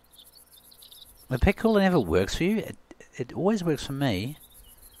 The pick cooler never works for you. It always works for me.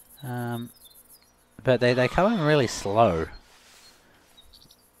 But they come in really slow.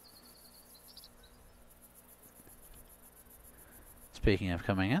 Speaking of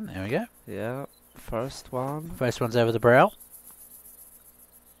coming in, there we go. Yeah. First one. First one's over the brow.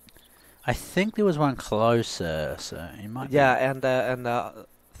 I think there was one closer, so you might. Yeah, and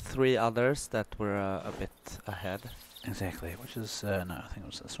three others that were a bit ahead. Exactly. Which is no, I think it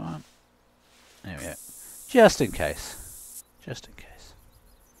was this one. There we go. Just in case. Just in case.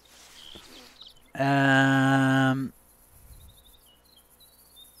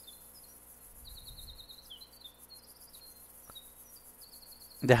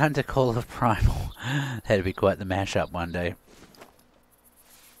 The Hunter Call of Primal. That'd be quite the mashup one day.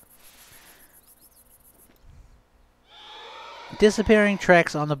 Disappearing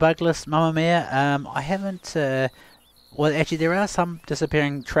tracks on the bug list, Mamma Mia. I haven't. Well, actually, there are some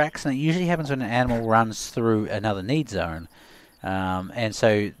disappearing tracks, and it usually happens when an animal runs through another need zone. And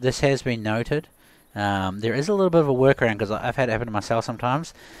so this has been noted. There is a little bit of a workaround because I've had it happen to myself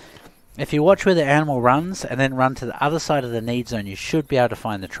sometimes. If you watch where the animal runs and then run to the other side of the need zone, you should be able to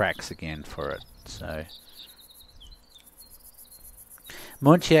find the tracks again for it. So,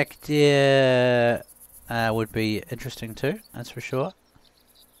 Munchak deer would be interesting too. That's for sure.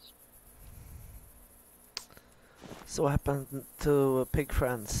 So what happened to pig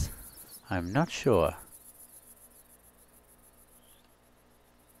friends? I'm not sure.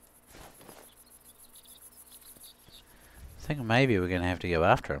 I think maybe we're going to have to go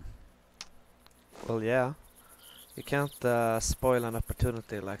after him. Well, yeah. You can't spoil an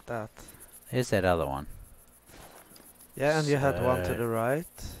opportunity like that. Here's that other one. Yeah, and you had one to So- the right.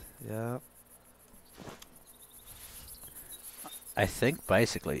 Yeah. I think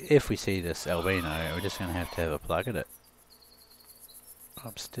basically, if we see this albino, we're just going to have a plug at it.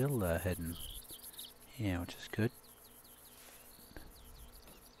 I'm still heading here, which is good.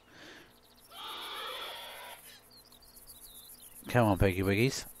 Come on, Piggy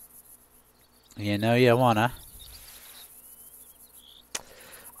Wiggies. You know you wanna.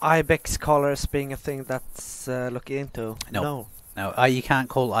 Ibex collars being a thing that's looking into. No. No, you can't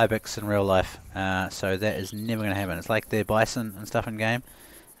call ibex in real life, so that is never going to happen. It's like the bison and stuff in game.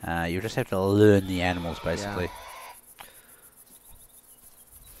 You just have to learn the animals, basically.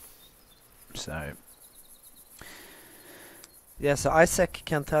 So, Yeah, so Isaac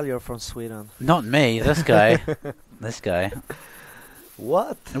can tell you're from Sweden. not me, this guy. This guy.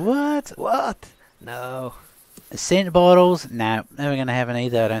 What? What? What? No. Scent bottles? No, never going to happen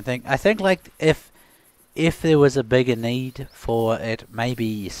either, I don't think. I think, like, if there was a bigger need for it,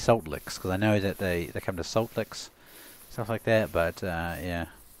 maybe salt licks, because I know that they come to salt licks, stuff like that, but, yeah.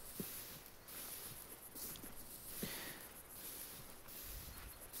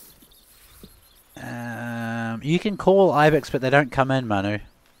 You can call ibex, but they don't come in, Manu.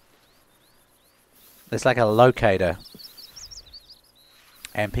 It's like a locator.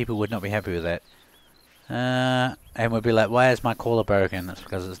 And people would not be happy with that. And would be like, why is my caller broken? That's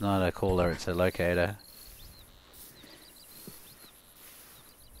because it's not a caller, it's a locator.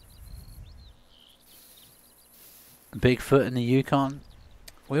 Bigfoot in the Yukon.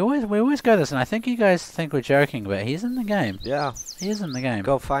 We always go this, and I think you guys think we're joking, but he's in the game. Yeah. He is in the game.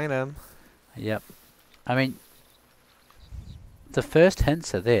 Go find him. Yep. I mean, the first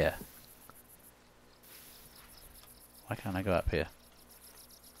hints are there. Why can't I go up here?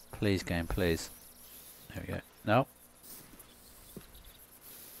 Please, game, please. There we go. Nope.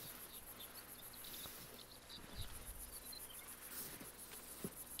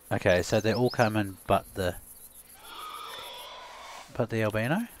 Okay, so they're all coming, but the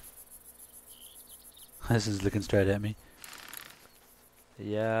albino. This is looking straight at me.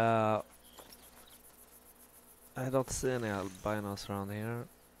 Yeah. I don't see any albinos around here.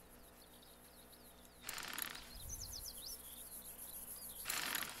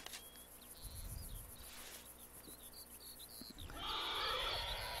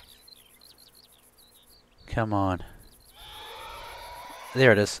 Come on.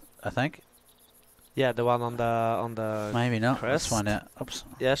 There it is, I think. Yeah, the one on the Maybe not. Let's crest? find out. Oops.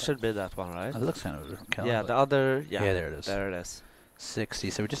 Yeah, it should be that one, right? It looks kind of a different colour. Yeah, but the other. Yeah, yeah, there it is. there it is. 60.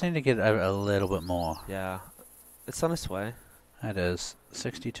 So we just need to get over a little bit more. Yeah, it's on its way. That is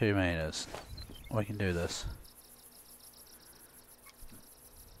 62 meters. We can do this.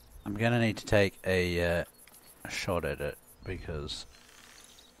 I'm gonna need to take a shot at it because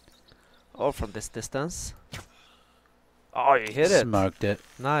Or from this distance. Oh, you hit it! smoked it.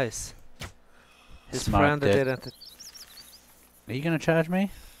 Nice. His Smoked friend it. didn't. Are you gonna charge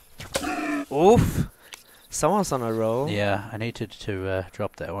me? Oof! Someone's on a roll. Yeah, I needed to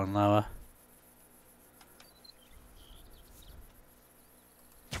drop that one lower.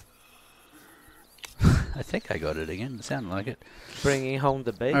 I think I got it again. It sounded like it. Bringing home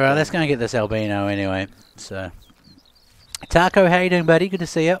the bacon. Alright, let's go and get this albino anyway. So, Taco, how you doing, buddy? Good to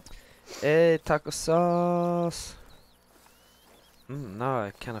see you. Hey, taco sauce. Now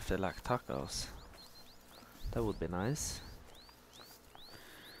I kind of feel like tacos. That would be nice.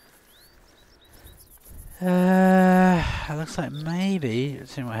 It looks like maybe,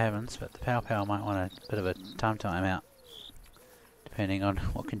 let's see what happens, but the Pow Pow might want a bit of a time out, depending on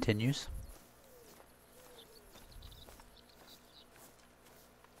what continues.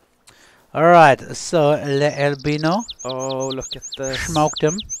 Alright, so Le Albino, Oh, look at this. smoked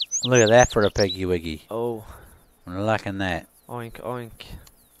him. Look at that for a piggy wiggy. Oh, I'm liking that. oink oink.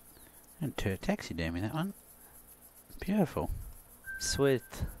 And to a taxidermy, that one. Beautiful. Sweet.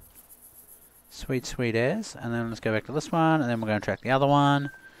 Sweet, sweet as. And then let's go back to this one, and then we're going to track the other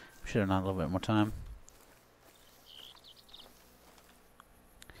one. We should have done a little bit more time.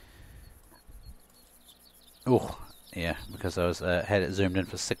 Oh, yeah, because I was had it zoomed in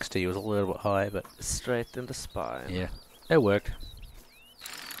for 60. It was a little bit high, but Straight in the spine. yeah, it worked.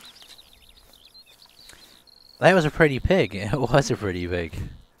 That was a pretty pig. It was a pretty pig.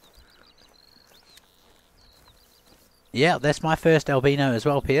 Yeah, that's my first albino as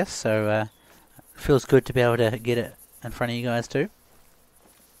well, Pierce. So feels good to be able to get it in front of you guys too.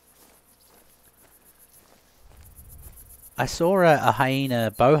 I saw a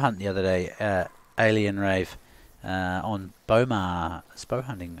hyena bow hunt the other day, Alien Rave, on Bomar bow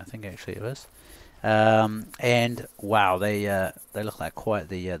hunting. I think actually it was, and wow, they look like quite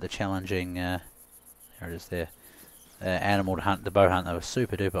the challenging. There it is there, animal to hunt, the bow hunt. They were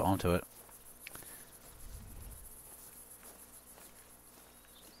super duper onto it.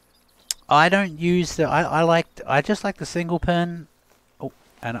 I don't use the. I just like the single pin,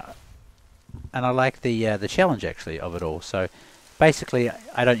 and I like the challenge actually of it all. So basically,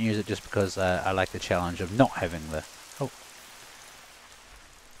 I don't use it just because I like the challenge of not having the.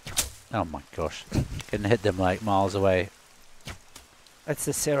 Oh my gosh! Couldn't hit them like miles away. It's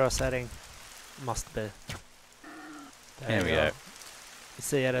the 0 setting. Must be. There we go. You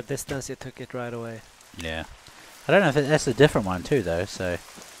see at a distance you took it right away. Yeah, I don't know if that's a different one too though. So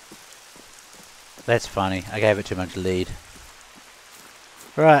that's funny. I gave it too much lead.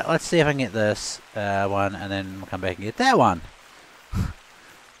 Right, let's see if I can get this one, and then we'll come back and get that one.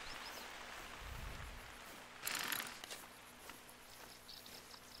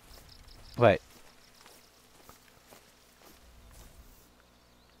 Wait.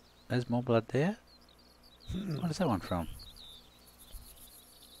 There's more blood there? What is that one from?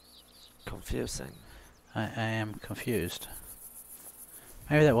 Confusing. I am confused.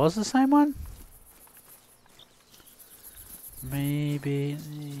 Maybe that was the same one? Maybe.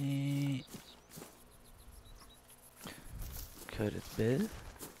 Could it be?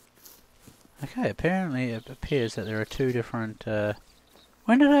 Okay, apparently it appears that there are two different...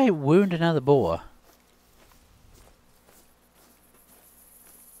 when did I wound another boar?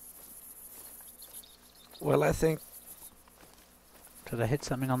 Well, I think Did I hit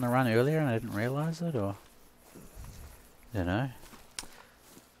something on the run earlier and I didn't realise it, or... Don't know.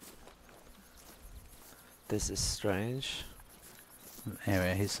 this is strange.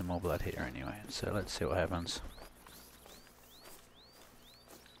 Anyway, here's some more blood here anyway, so let's see what happens.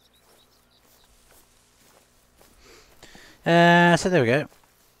 So there we go.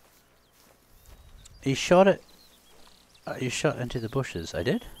 You shot it. You shot into the bushes. I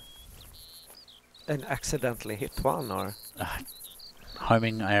did. And accidentally hit one, or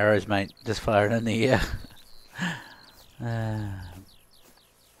Homing arrows, mate. Just firing in the air.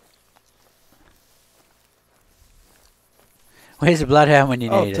 Where's the bloodhound when you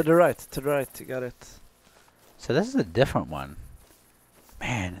need to it? the right, to the right. You got it. So this is a different one.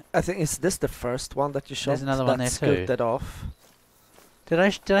 Man, I think is this the first one that you shot? There's another one that there too. scooted off. did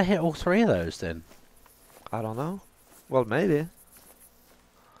I hit all three of those then? I don't know. Well, maybe.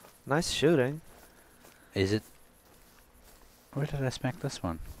 Nice shooting. Is it? Where did I smack this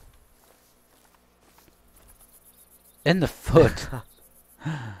one? In the foot.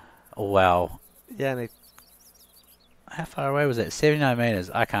 Wow. Yeah, and it, How far away was that? 79 meters.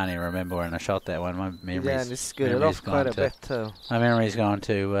 I can't even remember when I shot that one. My memory's, yeah, and it scooted memory's off quite gone a to- bit too. My memory's gone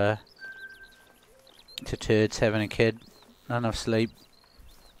to turds having a kid. Not enough sleep.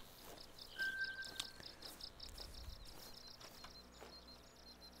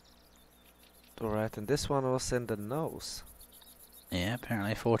 Alright, and this one was in the nose. Yeah,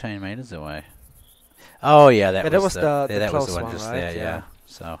 apparently 14 meters away. Oh yeah, that Yeah, was the that was the close one one, just right? there. Yeah. Yeah.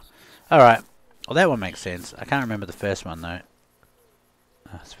 So, all right. Well, that one makes sense. I can't remember the first one though.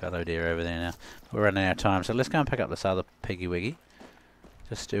 Oh, it's fallow deer over there now. We're running out of time, so let's go and pick up this other piggy wiggy,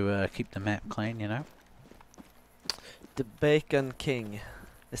 just to keep the map clean, you know. The Bacon King.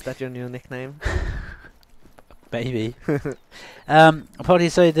 Is that your new nickname? Baby. Potty,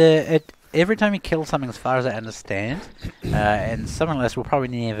 so every time you kill something, as far as I understand, and something else we'll probably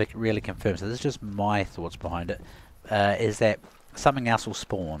never really confirm, so this is just my thoughts behind it, is that something else will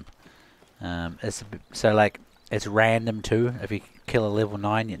spawn. So like, it's random too. If you kill a level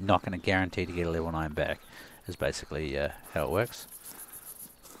 9, you're not going to guarantee to get a level 9 back, is basically how it works.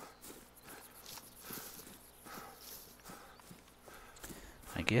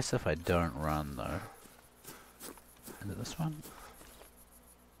 I guess if I don't run though. Is it this one?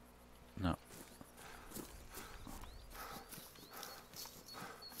 No.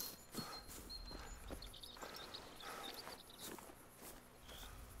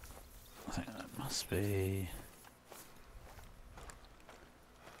 I think that must be...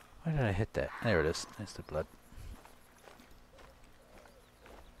 Where did I hit that? There it is. There's the blood.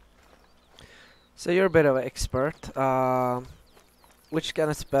 So you're a bit of an expert. Which gun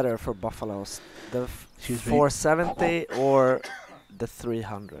is better for buffaloes? The Excuse me? 470 or the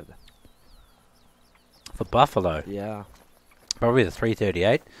 300? For buffalo, Yeah. probably the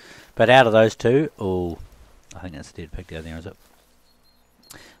 338. But out of those two, oh, I think that's a dead pig down there, is it?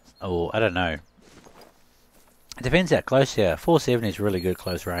 Oh, I don't know. It depends how close you are. 470 is really good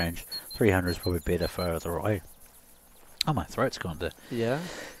close range. 300 is probably better further away. Oh, my throat's gone to... Yeah.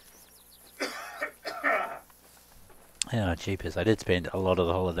 Yeah, jeepers. I did spend a lot of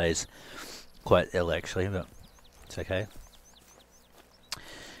the holidays quite ill, actually, but it's okay.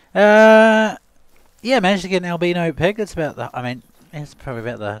 Yeah, managed to get an albino pig. It's about the... I mean, it's probably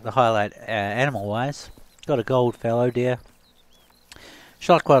about the highlight animal-wise. Got a gold fallow deer.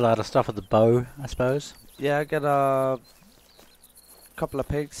 Shot quite a lot of stuff with the bow, I suppose. Yeah, I got a couple of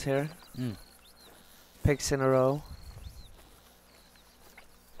pigs here. Mm. Pigs in a row.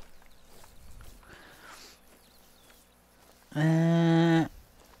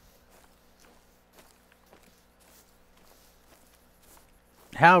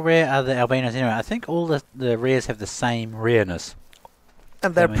 How rare are the albinos anyway? I think all the rares have the same rareness.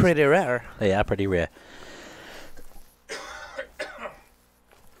 And they're That means- pretty rare. They are pretty rare.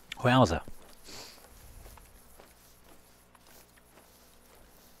 Wowza.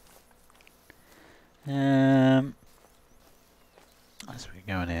 As we're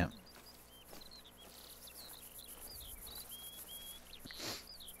going out.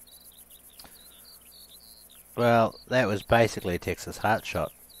 Well, that was basically a Texas heart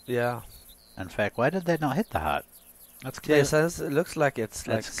shot. Yeah. In fact, why did that not hit the heart? That's Yeah, clear. so it looks like it's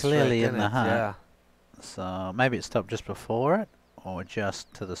like It's clearly straight in the it, heart. Yeah. So maybe it stopped just before it, or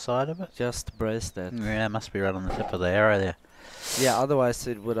just to the side of it. Just braced it. Yeah, it must be right on the tip of the arrow there. Yeah, otherwise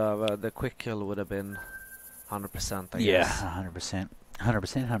it would have the quick kill would have been 100%, I Yeah, guess. 100%.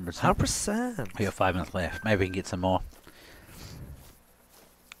 100%, 100%. 100%. We got 5 minutes left. Maybe we can get some more.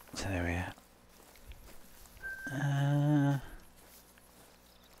 So there we are.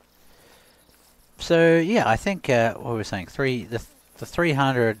 So yeah, I think what were we saying? The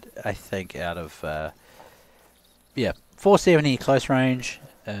 300. I think out of 470 close range,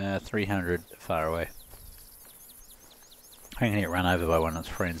 300 far away. I'm gonna get run over by one of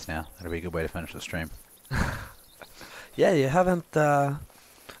his friends now. That'll be a good way to finish the stream. Yeah, you haven't. I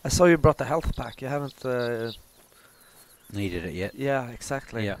saw you brought the health pack. You haven't. Needed it yet? Yeah,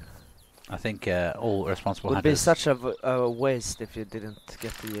 exactly. Yeah. I think all responsible Would be hunters. such a waste if you didn't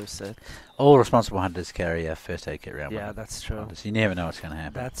get to use it. All responsible hunters carry a first aid kit around. Yeah, with them. that's true. You never know what's going to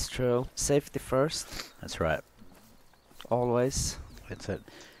happen. That's true. Safety first, That's right. always. That's it.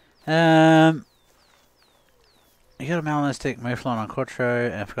 You got a melanistic Mouflon on Quattro,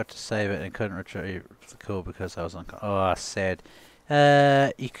 and I forgot to save it and couldn't retrieve the kill because I was on. Oh, sad.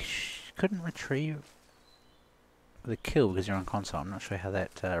 You couldn't retrieve the kill because you're on console. I'm not sure how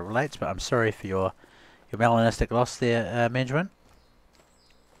that relates, but I'm sorry for your melanistic loss there, Benjamin.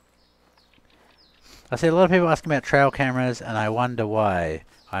 I see a lot of people asking about trail cameras, and I wonder why.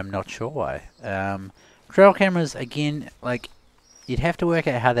 I'm not sure why. Trail cameras, again, like, you'd have to work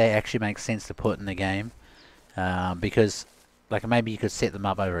out how they actually make sense to put in the game. Because, like, maybe you could set them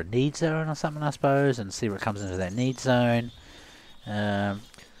up over a need zone or something, I suppose, and see what comes into that need zone. That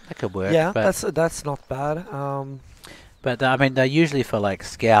could work. Yeah, but that's not bad. But I mean, they're usually for like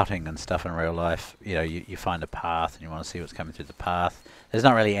scouting and stuff in real life. You know, you find a path and you want to see what's coming through the path. There's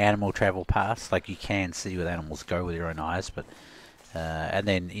not really animal travel paths. Like, you can see where the animals go with your own eyes, but and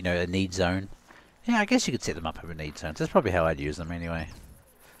then, you know, a need zone. Yeah, I guess you could set them up over need zones. That's probably how I'd use them anyway.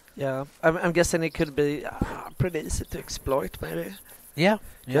 Yeah, I'm guessing it could be pretty easy to exploit, maybe. Yeah.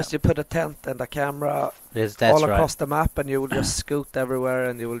 Just you put a tent and a camera That's all right. across the map, and you will just scoot everywhere,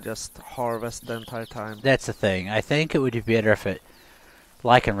 and you will just harvest the entire time. That's the thing. I think it would be better if it,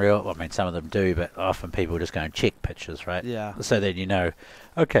 like in real, well, I mean, some of them do, but often people just go and check pictures, right? Yeah. So then you know,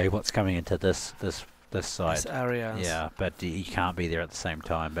 okay, what's coming into this side. This area. Yeah, but you can't be there at the same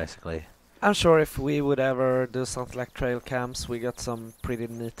time, basically. I'm sure if we would ever do something like trail cams, we got some pretty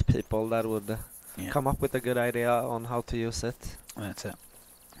neat people that would come up with a good idea on how to use it. That's it.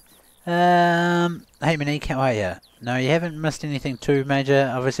 Hey Monique, how are you? No, you haven't missed anything too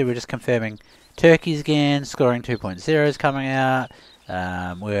major. Obviously, we're just confirming turkeys again. Scoring 2.0 is coming out.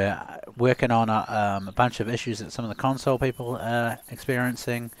 We're working on a bunch of issues that some of the console people are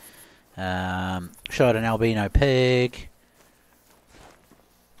experiencing. Shot an albino pig.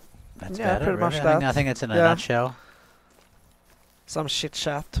 That's Yeah, about it, pretty much really. that. I think it's in a Yeah. nutshell. Some chit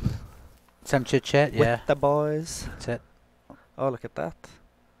chat Some chit chat, yeah. with the boys. That's it. Oh, look at that.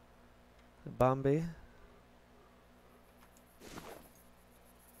 Bambi.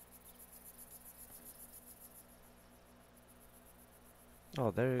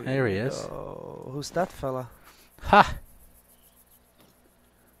 Oh, There he is. go. Who's that fella? Ha!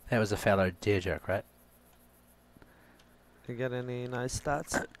 That was a fellow deer joke, right? You get any nice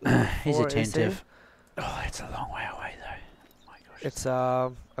stats? He's Or is he? attentive. Oh, it's a long way away, though. My gosh. It's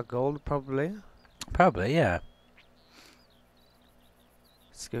a gold, probably. Probably, yeah.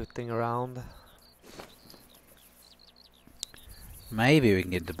 Scooting around. Maybe we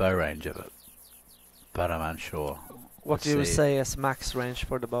can get the bow range of it, but I'm unsure. What Let's do you see. say is max range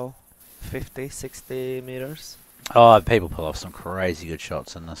for the bow? 50, 60 meters? Oh, people pull off some crazy good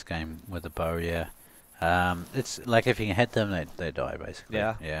shots in this game with the bow, yeah. It's like if you can hit them, they die, basically.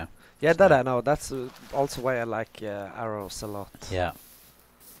 Yeah. Yeah. Yeah, So- that I know. That's also why I like arrows a lot. Yeah.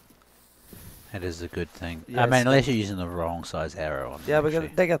 It is a good thing. I Yes, mean, unless but- you're using the wrong size arrow on Yeah, them, because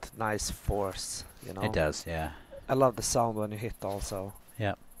actually. they got nice force, you know. It does, yeah. I love the sound when you hit also.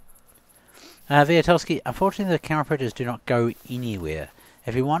 Viatowski, unfortunately the camera pictures do not go anywhere.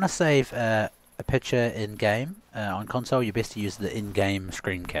 If you want to save a picture in-game on console, you're best to use the in-game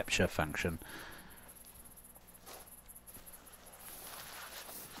screen capture function.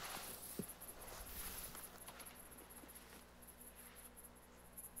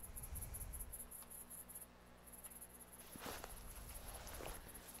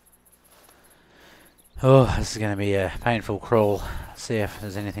 Oh, this is going to be a painful crawl. See if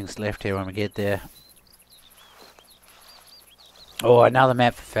there's anything left here when we get there. Oh, another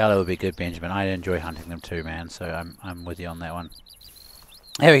map for fallow would be good, Benjamin. I enjoy hunting them too, man. So I'm with you on that one.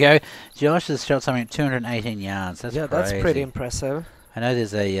 There we go. Josh has shot something at 218 yards. That's yeah, crazy. that's pretty impressive. I know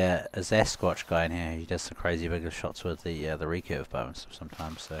there's a Sasquatch guy in here. He does some crazy bigger shots with the recurve bows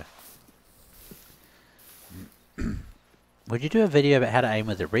sometimes. So, would you do a video about how to aim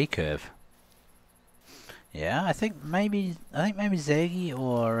with the recurve? Yeah, I think maybe Zaggy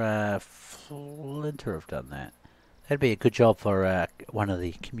or Flinter have done that. That'd be a good job for one of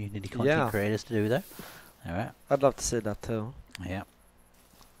the community content Yeah. creators to do, though. All right. I'd love to see that too. Yeah.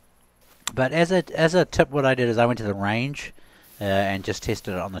 But as a tip, what I did is I went to the range and just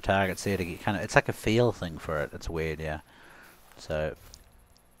tested it on the targets there to get kind of. It's like a feel thing for it. It's weird, yeah. So.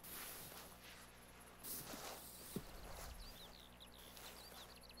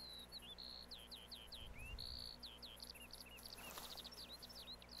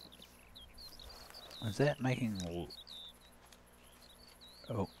 Is that making?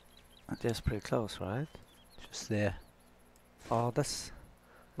 Oh, Just pretty close, right? just there. Oh, that's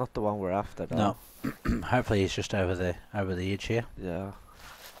not the one we're after, though. No. Hopefully he's just over the edge here. Yeah.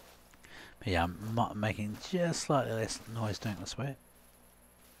 But yeah, I'm making just slightly less noise doing this way.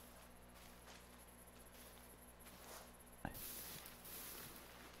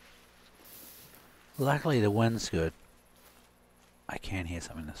 Luckily the wind's good. I can hear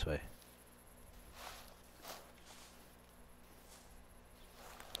something this way.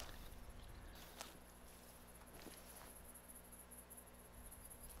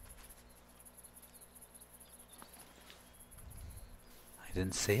 I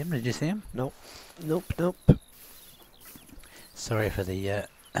didn't see him. Did you see him? Nope. Nope. Sorry for the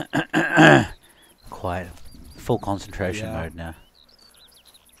quiet, full concentration Yeah. mode now.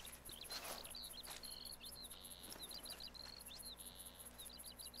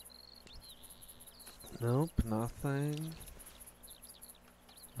 Nope, nothing.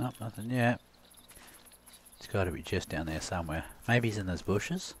 Nope, nothing yet. It's got to be just down there somewhere. Maybe he's in those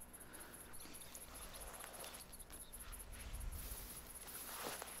bushes.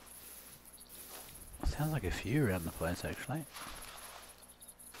 Sounds like a few around the place, actually.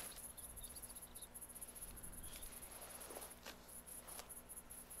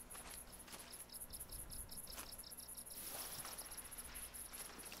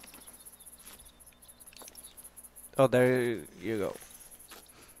 Oh, there you go.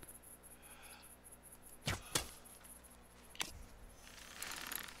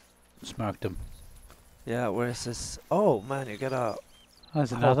 Smoked him. Yeah, where's this? Oh, man, you get a Oh,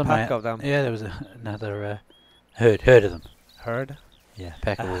 there's whole another pack mate. of them. Yeah, there was another herd of them. Herd? Yeah,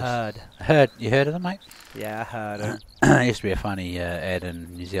 pack of wolves. Herd. Herd. You heard of them, mate? Yeah, herd. There used to be a funny ad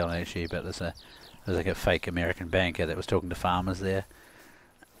in New Zealand actually, but there was like a fake American banker that was talking to farmers there,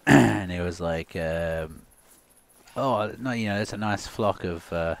 and it was like, oh no, it's a nice flock of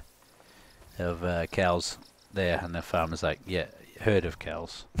cows there, and the farmer's like, yeah, herd of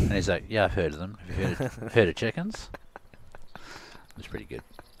cows, and he's like, yeah, I've heard of them. Have you heard of chickens? It was pretty good.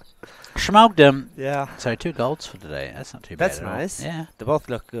 Smoked him. Yeah, So 2 golds for today. That's not too bad. That's at all. nice. Yeah, they both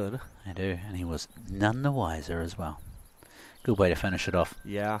look good. I do, and he was none the wiser as well. Good way to finish it off.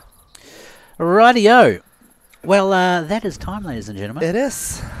 Yeah. Rightio. Well, that is time, ladies and gentlemen. It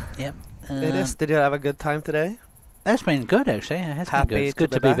is. Yep. It is. Did you have a good time today? That's been good, actually. It has been good. Happy It's to good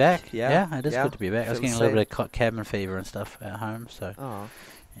be to be back. back. Yeah, It is yeah. good to be back. I was Feel getting a the little bit of cabin fever and stuff at home, so Oh.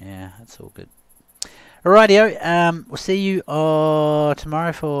 yeah, that's all good. Rightio. We'll see you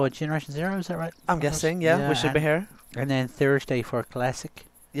tomorrow for Generation Zero. Is that right? I'm guessing, yeah, we should be here. And then Thursday for a classic.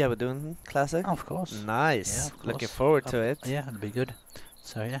 Yeah, we're doing classic. Oh, of course. Nice. Yeah, of Looking course. forward to it. Yeah, it'll be good.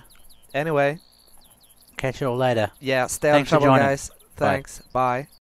 So yeah, Anyway, catch you all later. yeah, stay out of Thanks for trouble, joining. guys. Bye. Thanks. Bye.